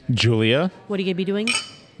 Marco? Julia? What are you going to be doing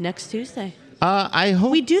next Tuesday? I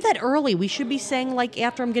hope... We do that early. We should be saying, like,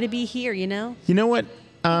 after I'm going to be here, you know? You know what?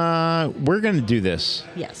 We're going to do this.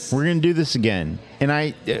 Yes. We're going to do this again.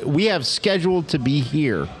 And we have scheduled to be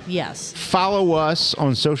here. Yes. Follow us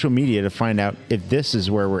on social media to find out if this is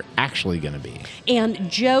where we're actually going to be. And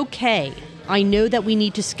Joe K., I know that we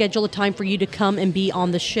need to schedule a time for you to come and be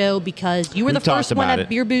on the show, because you were the first one at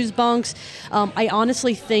Beer Booze Bunks. I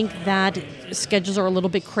honestly think that schedules are a little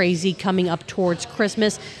bit crazy coming up towards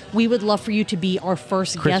Christmas. We would love for you to be our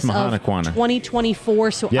first guest of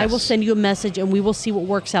 2024. So yes. I will send you a message and we will see what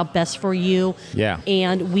works out best for you. Yeah.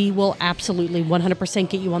 And we will absolutely 100%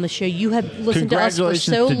 get you on the show. You have listened to us for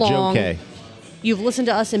so long. Joe K. You've listened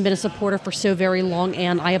to us and been a supporter for so very long,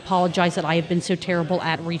 and I apologize that I have been so terrible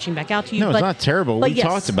at reaching back out to you. No, it's not terrible. We yes.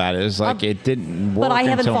 talked about it. It's like it didn't work. But I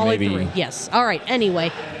haven't followed maybe... through. Yes. All right.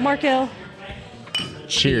 Anyway, Marco.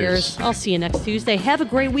 Cheers. I'll see you next Tuesday. Have a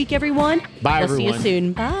great week, everyone. Bye, everyone. See you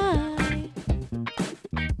soon. Bye.